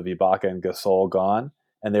both of Ibaka and Gasol gone,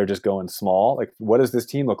 and they're just going small? Like, what does this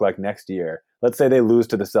team look like next year? Let's say they lose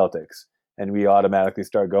to the Celtics, and we automatically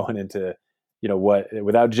start going into, what,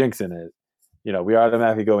 without jinxing it, we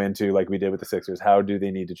automatically go into, like we did with the Sixers, how do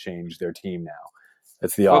they need to change their team now?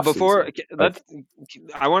 It's the off season.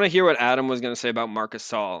 I want to hear what Adam was going to say about Marc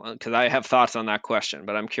Gasol, because I have thoughts on that question,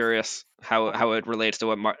 but I'm curious how it relates to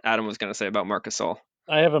what Adam was going to say about Marc Gasol.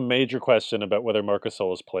 I have a major question about whether Marc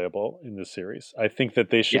Gasol is playable in this series. I think that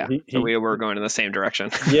they should. Yeah, so we were going in the same direction.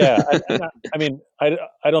 Yeah, I mean,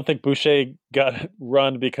 I don't think Boucher got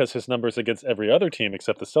run because his numbers against every other team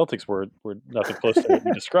except the Celtics were nothing close to what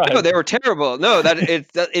you described. No, they were terrible. No,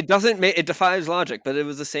 it doesn't make it defies logic. But it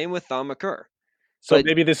was the same with Thon McCurr. So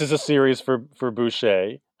maybe this is a series for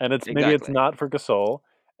Boucher, and maybe it's not for Gasol.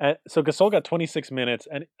 So Gasol got 26 minutes,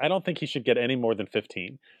 and I don't think he should get any more than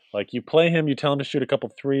 15. Like, you play him, you tell him to shoot a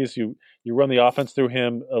couple threes, you run the offense through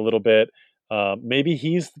him a little bit. Maybe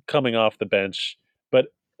he's coming off the bench, but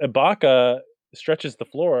Ibaka stretches the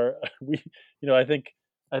floor. I think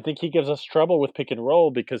he gives us trouble with pick and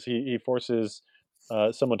roll because he forces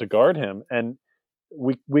someone to guard him, and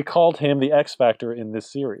we called him the X factor in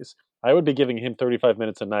this series. I would be giving him 35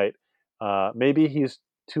 minutes a night. Maybe he's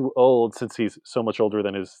too old, since he's so much older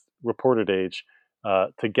than his reported age,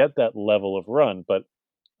 to get that level of run, but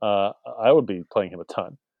I would be playing him a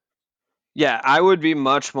ton. Yeah, I would be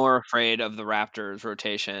much more afraid of the Raptors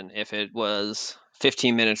rotation if it was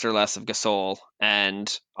 15 minutes or less of Gasol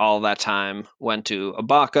and all that time went to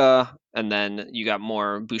Ibaka, and then you got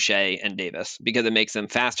more Boucher and Davis, because it makes them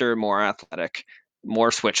faster, more athletic, more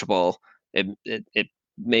switchable. It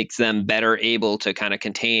makes them better able to kind of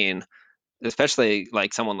contain, especially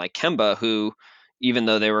like someone like Kemba, who, even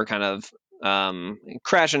though they were kind of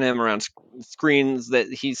crashing him around screens, that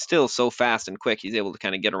he's still so fast and quick, he's able to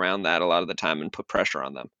kind of get around that a lot of the time and put pressure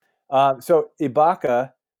on them. So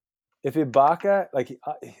Ibaka, if Ibaka, like,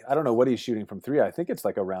 I don't know what he's shooting from three. I think it's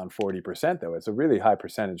like around 40%, though. It's a really high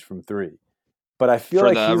percentage from three. But I feel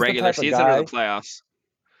like the he's regular the type season of guy, or the playoffs.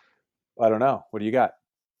 I don't know. What do you got?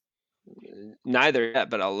 Neither yet,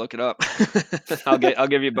 but I'll look it up. I'll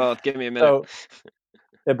give you both. Give me a minute. So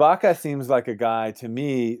Ibaka seems like a guy to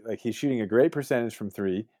me, like he's shooting a great percentage from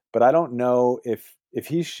three, but I don't know if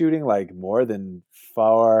he's shooting like more than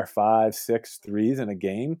 4, 5, 6 threes in a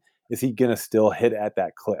game, is he gonna still hit at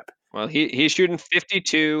that clip? Well, he's shooting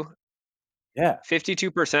 52. Yeah,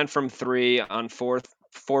 52% from three on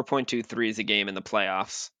 4.2 threes a game in the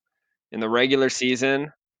playoffs. In the regular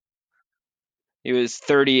season, he was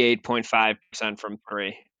 38.5% from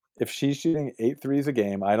three. if she's shooting 8 threes a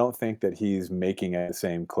game, I don't think that he's making at the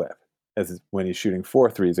same clip as when he's shooting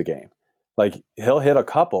 4 threes a game. Like, he'll hit a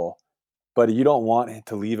couple, but you don't want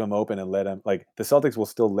to leave him open and let him, like, the Celtics will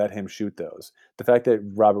still let him shoot those. The fact that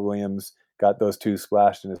Robert Williams got those two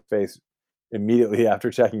splashed in his face immediately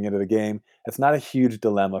after checking into the game, it's not a huge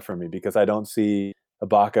dilemma for me, because I don't see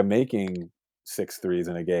Ibaka making 6 threes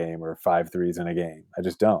in a game or 5 threes in a game. I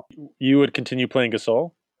just don't. You would continue playing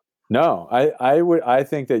Gasol? No, I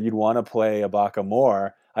think that you'd want to play Ibaka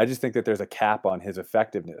more. I just think that there's a cap on his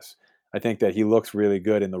effectiveness. I think that he looks really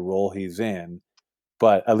good in the role he's in,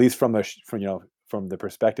 but at least from the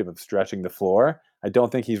perspective of stretching the floor, I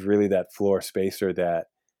don't think he's really that floor spacer that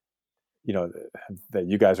that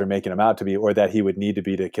you guys are making him out to be, or that he would need to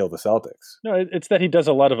be to kill the Celtics. No, it's that he does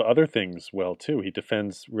a lot of other things well too. He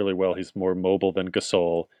defends really well. He's more mobile than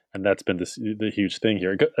Gasol, and that's been the huge thing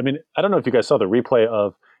here. I mean, I don't know if you guys saw the replay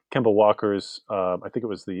of Kemba Walker's, I think it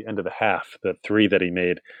was the end of the half, the three that he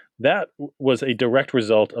made. That was a direct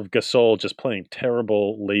result of Gasol just playing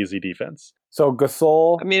terrible, lazy defense. So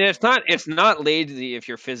Gasol, I mean, it's not lazy if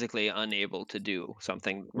you're physically unable to do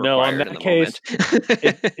something required in the case,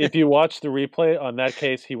 moment. if you watch the replay, on that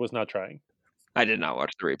case, he was not trying. I did not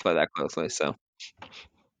watch the replay that closely, so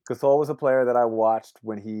Gasol was a player that I watched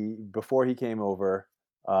before he came over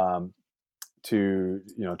to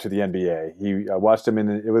the NBA. I watched him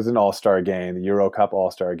it was an All-Star game, the Euro Cup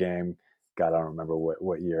All-Star game. God, I don't remember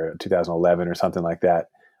what year, 2011 or something like that.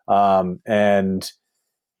 And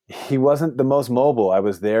he wasn't the most mobile. I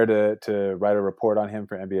was there to write a report on him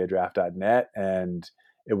for NBADraft.net, and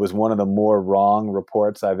it was one of the more wrong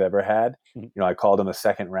reports I've ever had. I called him a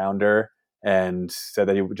second rounder and said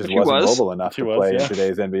that he just Which he wasn't was. mobile enough Which he to was, play yeah. in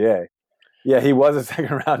today's NBA. Yeah, he was a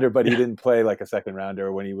second rounder, but he Yeah. didn't play like a second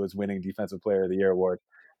rounder when he was winning Defensive Player of the Year award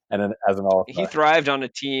and then as an He All-Star. thrived on a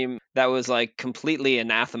team that was like completely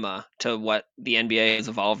anathema to what the NBA has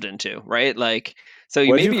evolved into, right? Like, so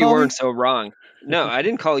What'd you maybe you call me? weren't so wrong. No, I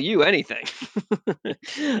didn't call you anything.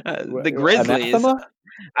 The Grizzlies, Anathema?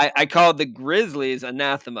 I called the Grizzlies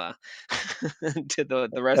anathema to the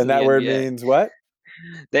rest of And the that word NBA. means what?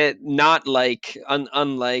 That not like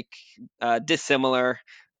unlike dissimilar.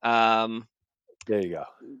 Um, There you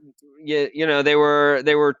go. they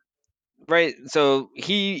were right. So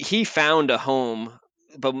he found a home,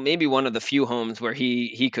 but maybe one of the few homes where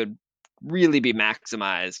he could really be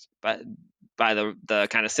maximized by the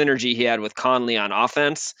kind of synergy he had with Conley on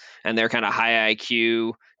offense and their kind of high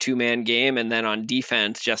IQ two-man game, and then on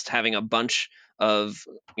defense just having a bunch of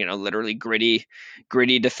literally gritty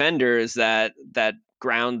defenders that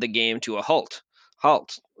ground the game to a halt.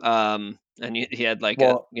 And he had like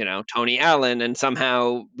Well, Tony Allen, and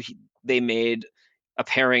somehow they made a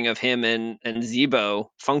pairing of him and Zebo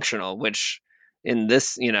functional, which in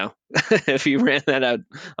this, if you ran that out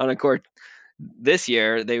on a court this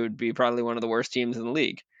year, they would be probably one of the worst teams in the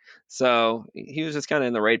league. So he was just kind of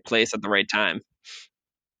in the right place at the right time.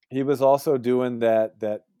 he was also doing that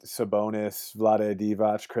Sabonis, Vlade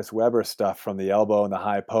Divac, Chris Webber stuff from the elbow and the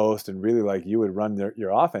high post, and really like you would run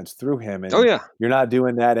your offense through him, Oh and yeah, you're not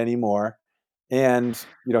doing that anymore. And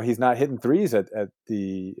he's not hitting threes at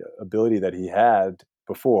the ability that he had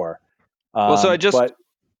before. well, so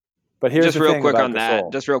But here's just the real thing quick about on that,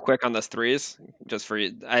 Gasol. just real quick on those threes, just for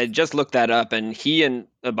you, I just looked that up, and he and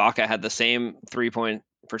Ibaka had the same 3-point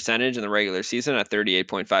percentage in the regular season at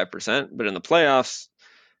 38.5%, but in the playoffs,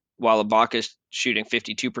 while Ibaka is shooting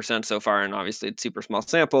 52% so far, and obviously it's super small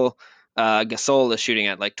sample, Gasol is shooting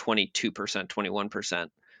at like 22%, 21%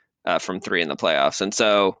 from three in the playoffs. And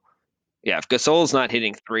so, yeah, if Gasol's not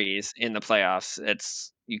hitting threes in the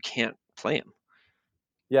playoffs, you can't play him.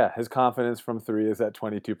 Yeah, his confidence from three is at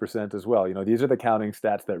 22% as well. These are the counting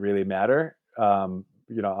stats that really matter.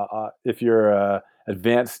 If you're a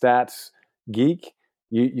advanced stats geek,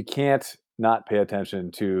 you can't not pay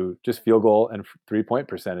attention to just field goal and 3-point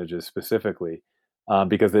percentages specifically,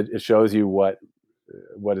 because it shows you what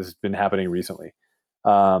has been happening recently.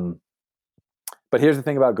 But here's the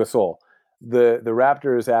thing about Gasol. The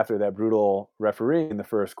Raptors, after that brutal referee in the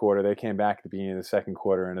first quarter, they came back at the beginning of the second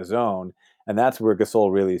quarter in a zone, and that's where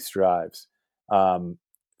Gasol really thrives.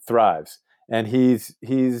 And he's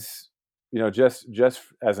just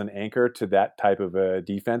as an anchor to that type of a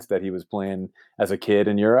defense that he was playing as a kid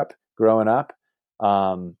in Europe growing up.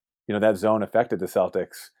 That zone affected the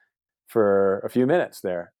Celtics for a few minutes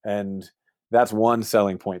there, and that's one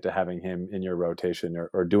selling point to having him in your rotation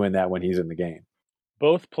or doing that when he's in the game.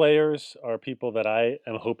 Both players are people that I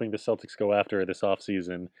am hoping the Celtics go after this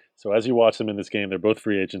offseason. So as you watch them in this game, they're both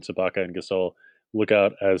free agents, Ibaka and Gasol. Look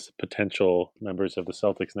out as potential members of the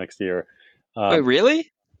Celtics next year. Wait,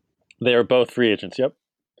 really? They are both free agents. Yep,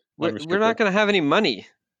 We're not unrestricted. going to have any money.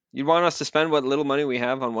 You'd want us to spend what little money we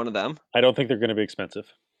have on one of them? I don't think they're going to be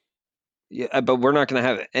expensive. Yeah, but we're not going to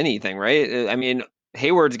have anything, right? I mean,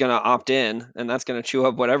 Hayward's going to opt in, and that's going to chew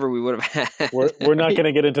up whatever we would have had. We're not Right? going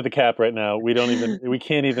to get into the cap right now. We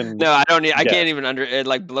can't even No, I don't need. I can't guess. even it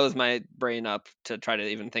like blows my brain up to try to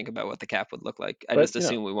even think about what the cap would look like. I But just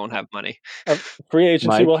assume we won't have money. free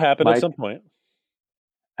agency will Mike, happen at some point.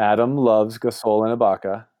 Adam loves Gasol and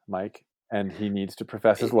Ibaka, Mike, and he needs to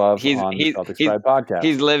profess his love He's on the he's Celtics he's Pride podcast.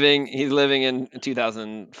 he's living in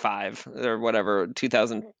 2005 or whatever,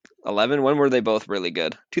 2011. When were they both really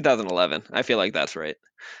good? 2011. I feel like that's right.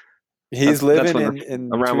 He's That's living when in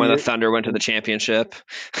around 2 when the years. Thunder went to the championship.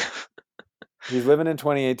 He's living in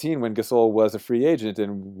 2018 when Gasol was a free agent,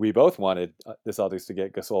 and we both wanted the Celtics to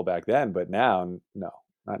get Gasol back then. But now, no,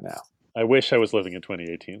 not now. I wish I was living in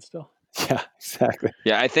 2018 still. Yeah, exactly.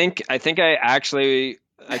 Yeah, I think I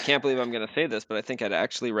can't believe I'm going to say this, but I think I'd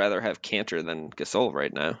actually rather have Cantor than Gasol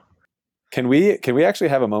right now. Can we actually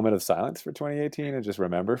have a moment of silence for 2018 and just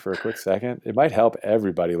remember for a quick second? It might help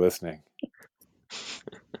everybody listening.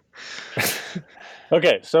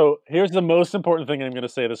 Okay, so here's the most important thing I'm going to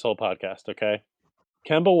say this whole podcast, okay?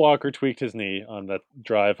 Kemba Walker tweaked his knee on that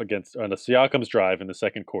drive on the Siakam's drive in the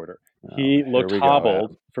second quarter. Oh, He here looked we go,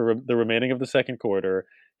 hobbled Adam. for the remaining of the second quarter.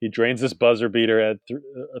 He drains this buzzer beater at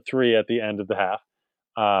a three at the end of the half.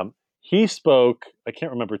 He spoke, I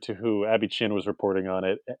can't remember to who, Abby Chin was reporting on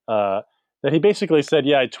it, that he basically said,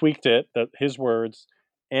 yeah, I tweaked it, that his words,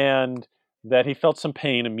 and that he felt some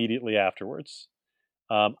pain immediately afterwards.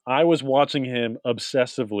 I was watching him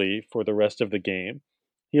obsessively for the rest of the game.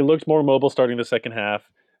 He looked more mobile starting the second half,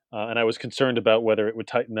 and I was concerned about whether it would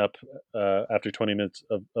tighten up after 20 minutes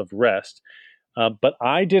of rest. But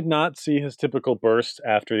I did not see his typical burst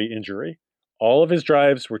after the injury. All of his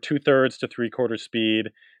drives were 2/3 to 3/4 speed.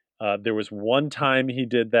 There was one time he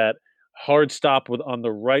did that hard stop on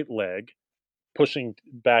the right leg, pushing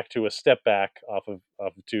back to a step back off of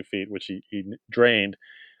 2 feet, which he drained.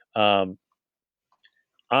 Um,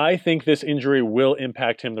 I think this injury will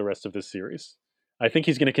impact him the rest of this series. I think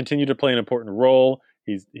he's going to continue to play an important role.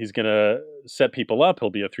 He's going to set people up.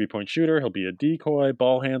 He'll be a 3-point shooter. He'll be a decoy,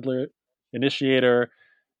 ball handler, initiator.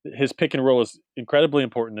 His pick and roll is incredibly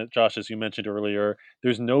important, Josh, as you mentioned earlier.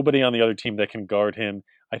 There's nobody on the other team that can guard him.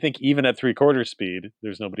 I think even at 3/4 speed,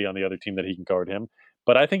 there's nobody on the other team that he can guard him.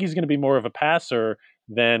 But I think he's going to be more of a passer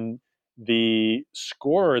than the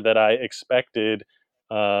scorer that I expected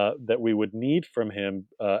that we would need from him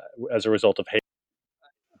as a result of hate.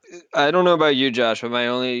 I don't know about you, Josh, but my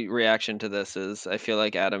only reaction to this is I feel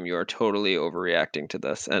like, Adam, you're totally overreacting to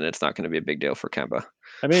this, and it's not going to be a big deal for Kemba.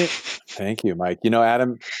 I mean, Thank you, Mike.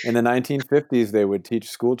 Adam, in the 1950s, they would teach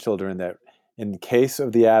school children that in case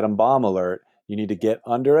of the atom bomb alert, you need to get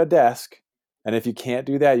under a desk. And if you can't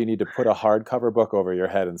do that, you need to put a hardcover book over your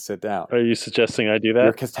head and sit down. are you suggesting I do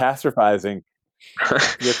You're that? catastrophizing.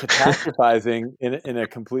 You're catastrophizing in a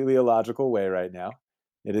completely illogical way right now.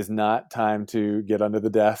 It is not time to get under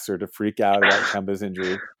the desk or to freak out about Kemba's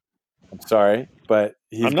injury. I'm sorry, but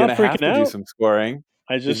he's I'm going not to have freaking to do out. some scoring.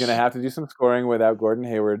 I He's going to just, have to do some scoring without Gordon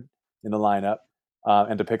Hayward in the lineup,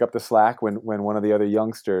 and to pick up the slack when one of the other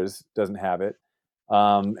youngsters doesn't have it.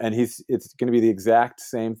 And it's going to be the exact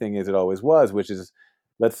same thing as it always was, which is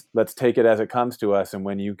let's take it as it comes to us. And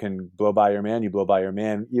when you can blow by your man, you blow by your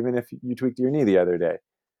man, even if you tweaked your knee the other day.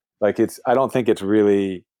 Like I don't think it's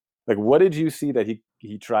really like, what did you see that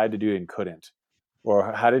he tried to do and couldn't?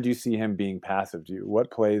 Or how did you see him being passive to you?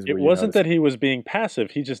 What plays were it you wasn't that noticing? he was being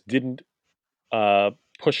passive. He just didn't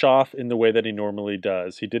push off in the way that he normally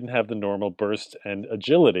does. He didn't have the normal burst and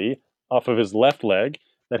agility off of his left leg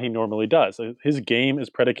that he normally does. His game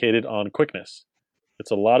is predicated on quickness.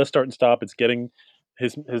 It's a lot of start and stop. It's getting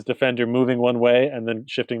his defender moving one way and then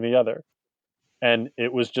shifting the other. And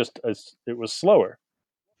it was it was slower.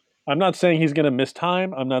 I'm not saying he's going to miss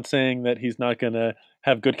time. I'm not saying that he's not going to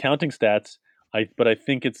have good counting stats. But I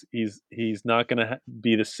think he's not going to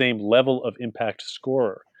be the same level of impact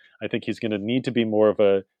scorer. I think he's going to need to be more of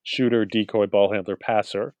a shooter, decoy, ball handler,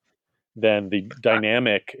 passer than the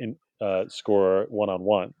dynamic scorer one on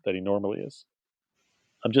one that he normally is.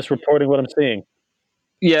 I'm just reporting what I'm seeing.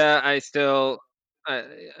 Yeah, I still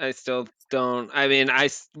don't. I mean,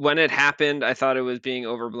 when it happened, I thought it was being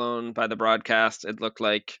overblown by the broadcast. It looked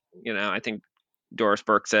like, I think Doris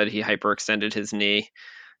Burke said he hyperextended his knee.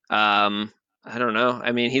 I don't know.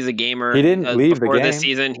 I mean, he's a gamer. He didn't leave the Before this game.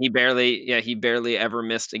 season, he barely ever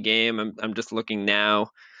missed a game. I'm just looking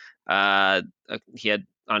now. He had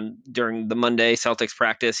during the Monday Celtics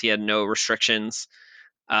practice, he had no restrictions.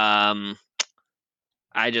 I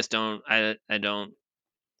just don't. I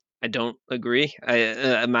don't agree.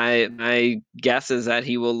 My guess is that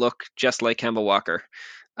he will look just like Kemba Walker,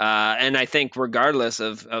 and I think regardless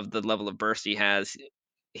of the level of burst he has,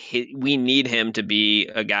 we need him to be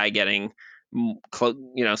a guy getting,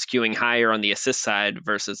 skewing higher on the assist side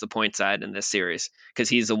versus the point side in this series, because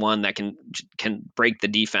he's the one that can break the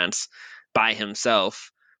defense by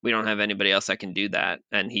himself. We don't have anybody else that can do that,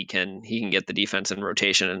 and he can get the defense in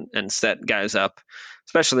rotation and set guys up,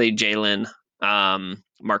 especially Jalen,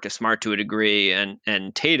 Marcus Smart to a degree,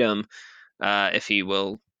 and Tatum, if he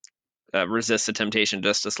will resist the temptation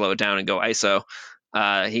just to slow it down and go ISO.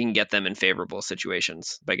 He can get them in favorable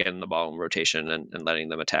situations by getting the ball in rotation and letting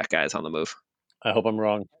them attack guys on the move. I hope I'm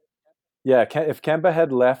wrong. Yeah, if Kemba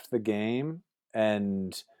had left the game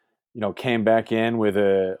and came back in with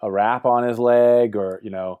a wrap on his leg, or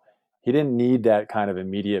he didn't need that kind of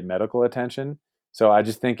immediate medical attention. So I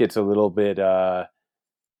just think it's a little bit.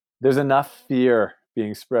 There's enough fear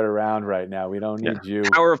being spread around right now. We don't need you.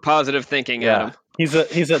 Power of positive thinking, Yeah. Adam.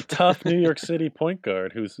 He's a tough New York City point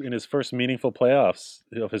guard who's in his first meaningful playoffs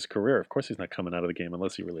of his career. Of course, he's not coming out of the game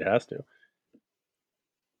unless he really has to.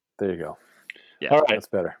 There you go. Yeah. All right. That's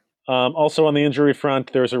better. Also on the injury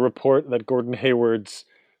front, there's a report that Gordon Hayward's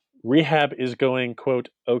rehab is going, quote,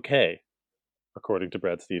 okay, according to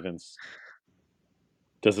Brad Stevens.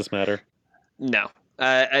 Does this matter? No.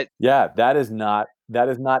 Yeah, that is not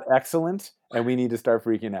excellent, and we need to start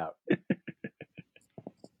freaking out.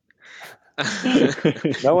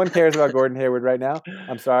 No one cares about Gordon Hayward right now.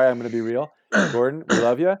 I'm sorry, I'm going to be real. Gordon, we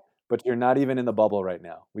love you, but you're not even in the bubble right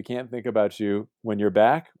now. We can't think about you. When you're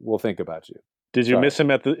back, we'll think about you. Did you Sorry. miss him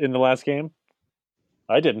in the last game?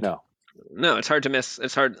 I didn't. No, it's hard to miss.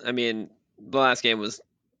 It's hard. I mean, the last game was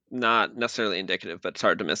not necessarily indicative, but it's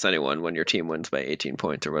hard to miss anyone when your team wins by 18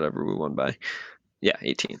 points or whatever we won by. Yeah,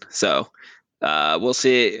 18. So we'll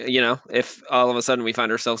see. You know, if all of a sudden we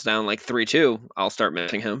find ourselves down like 3-2, I'll start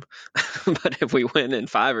missing him. But if we win in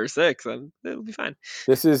 5 or 6, then it'll be fine.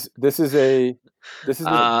 This is Are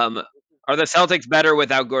the Celtics better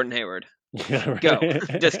without Gordon Hayward? Yeah, right. Go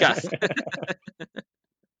discuss.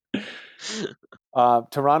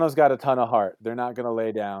 Toronto's got a ton of heart. They're not going to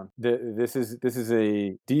lay down. This is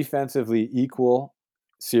a defensively equal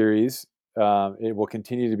series. It will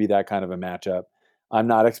continue to be that kind of a matchup. I'm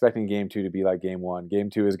not expecting Game 2 to be like Game 1. Game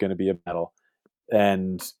 2 is going to be a battle,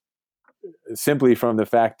 and simply from the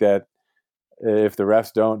fact that if the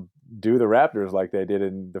refs don't do the Raptors like they did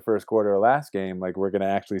in the first quarter of last game, like we're going to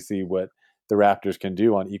actually see what the Raptors can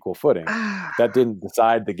do on equal footing. That didn't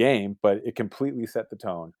decide the game, but it completely set the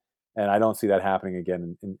tone. And I don't see that happening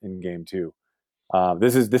again in Game 2.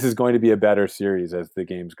 This is going to be a better series as the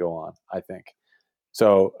games go on, I think.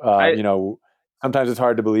 So, sometimes it's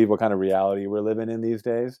hard to believe what kind of reality we're living in these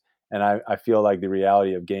days. And I feel like the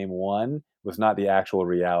reality of Game 1 was not the actual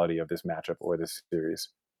reality of this matchup or this series.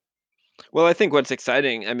 Well, I think what's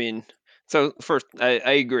exciting, I mean, so first, I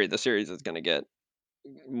agree the series is going to get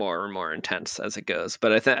more and more intense as it goes.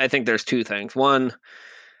 But I think there's two things. One,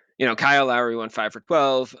 Kyle Lowry went 5 for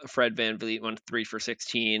 12. Fred VanVleet went 3 for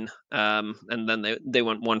 16. And then they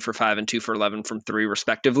went 1 for 5 and 2 for 11 from 3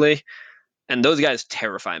 respectively. And those guys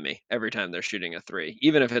terrify me every time they're shooting a 3,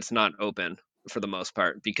 even if it's not open for the most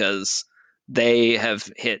part, because they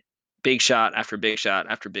have hit big shot after big shot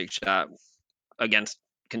after big shot against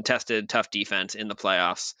contested, tough defense in the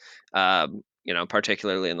playoffs,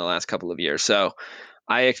 particularly in the last couple of years. So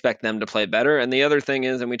I expect them to play better. And the other thing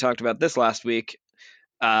is, and we talked about this last week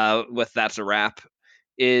with That's a Wrap,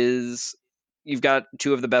 is you've got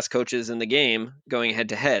two of the best coaches in the game going head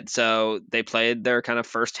to head. So they played their kind of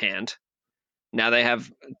first hand. Now they have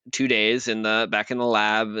 2 days back in the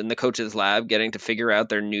lab, in the coach's lab, getting to figure out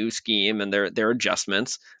their new scheme and their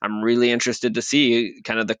adjustments. I'm really interested to see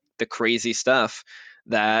kind of the crazy stuff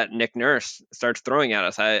that Nick Nurse starts throwing at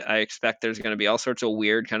us. I expect there's going to be all sorts of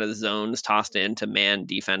weird kind of zones tossed into man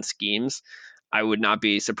defense schemes. I would not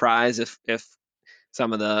be surprised if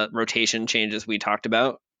some of the rotation changes we talked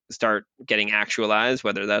about start getting actualized,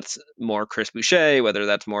 whether that's more Chris Boucher, whether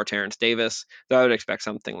that's more Terrence Davis. So I would expect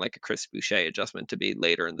something like a Chris Boucher adjustment to be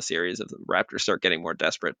later in the series if the Raptors start getting more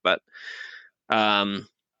desperate. But I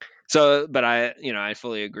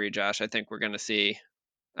fully agree, Josh. I think we're going to see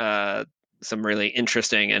some really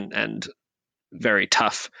interesting and very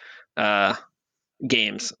tough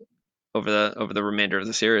games over the remainder of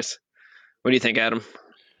the series. What do you think, Adam?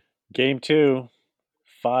 Game 2,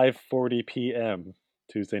 5:40 p.m.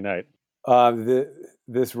 Tuesday night.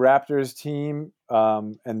 This Raptors team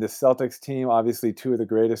and the Celtics team, obviously two of the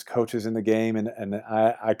greatest coaches in the game, and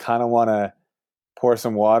I kind of want to pour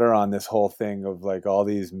some water on this whole thing of like all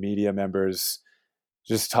these media members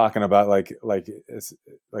just talking about like it's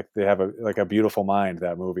like they have a beautiful mind,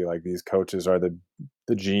 that movie, like these coaches are the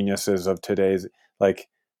geniuses of today's, like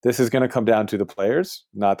this is going to come down to the players,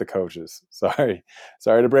 not the coaches. Sorry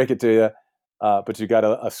to break it to you. But you got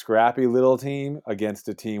a scrappy little team against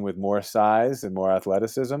a team with more size and more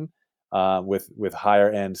athleticism, with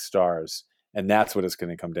higher end stars, and that's what it's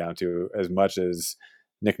going to come down to. As much as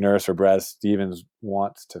Nick Nurse or Brad Stevens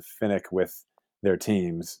wants to finick with their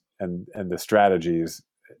teams and the strategies,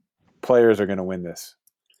 players are going to win this.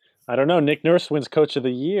 I don't know. Nick Nurse wins Coach of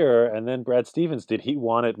the Year, and then Brad Stevens. Did he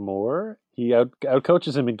want it more? He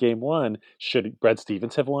outcoaches him in Game 1. Should Brad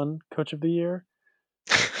Stevens have won Coach of the Year?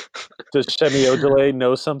 Does Semi Ojeleye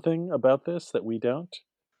know something about this that we don't?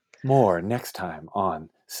 More next time on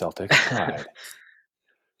Celtics Pride.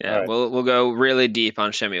 Yeah, right. We'll go really deep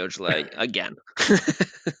on Semi Ojeleye again.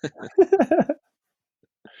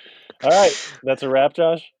 All right, that's a wrap,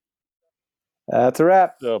 Josh? That's a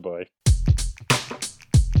wrap. Oh boy.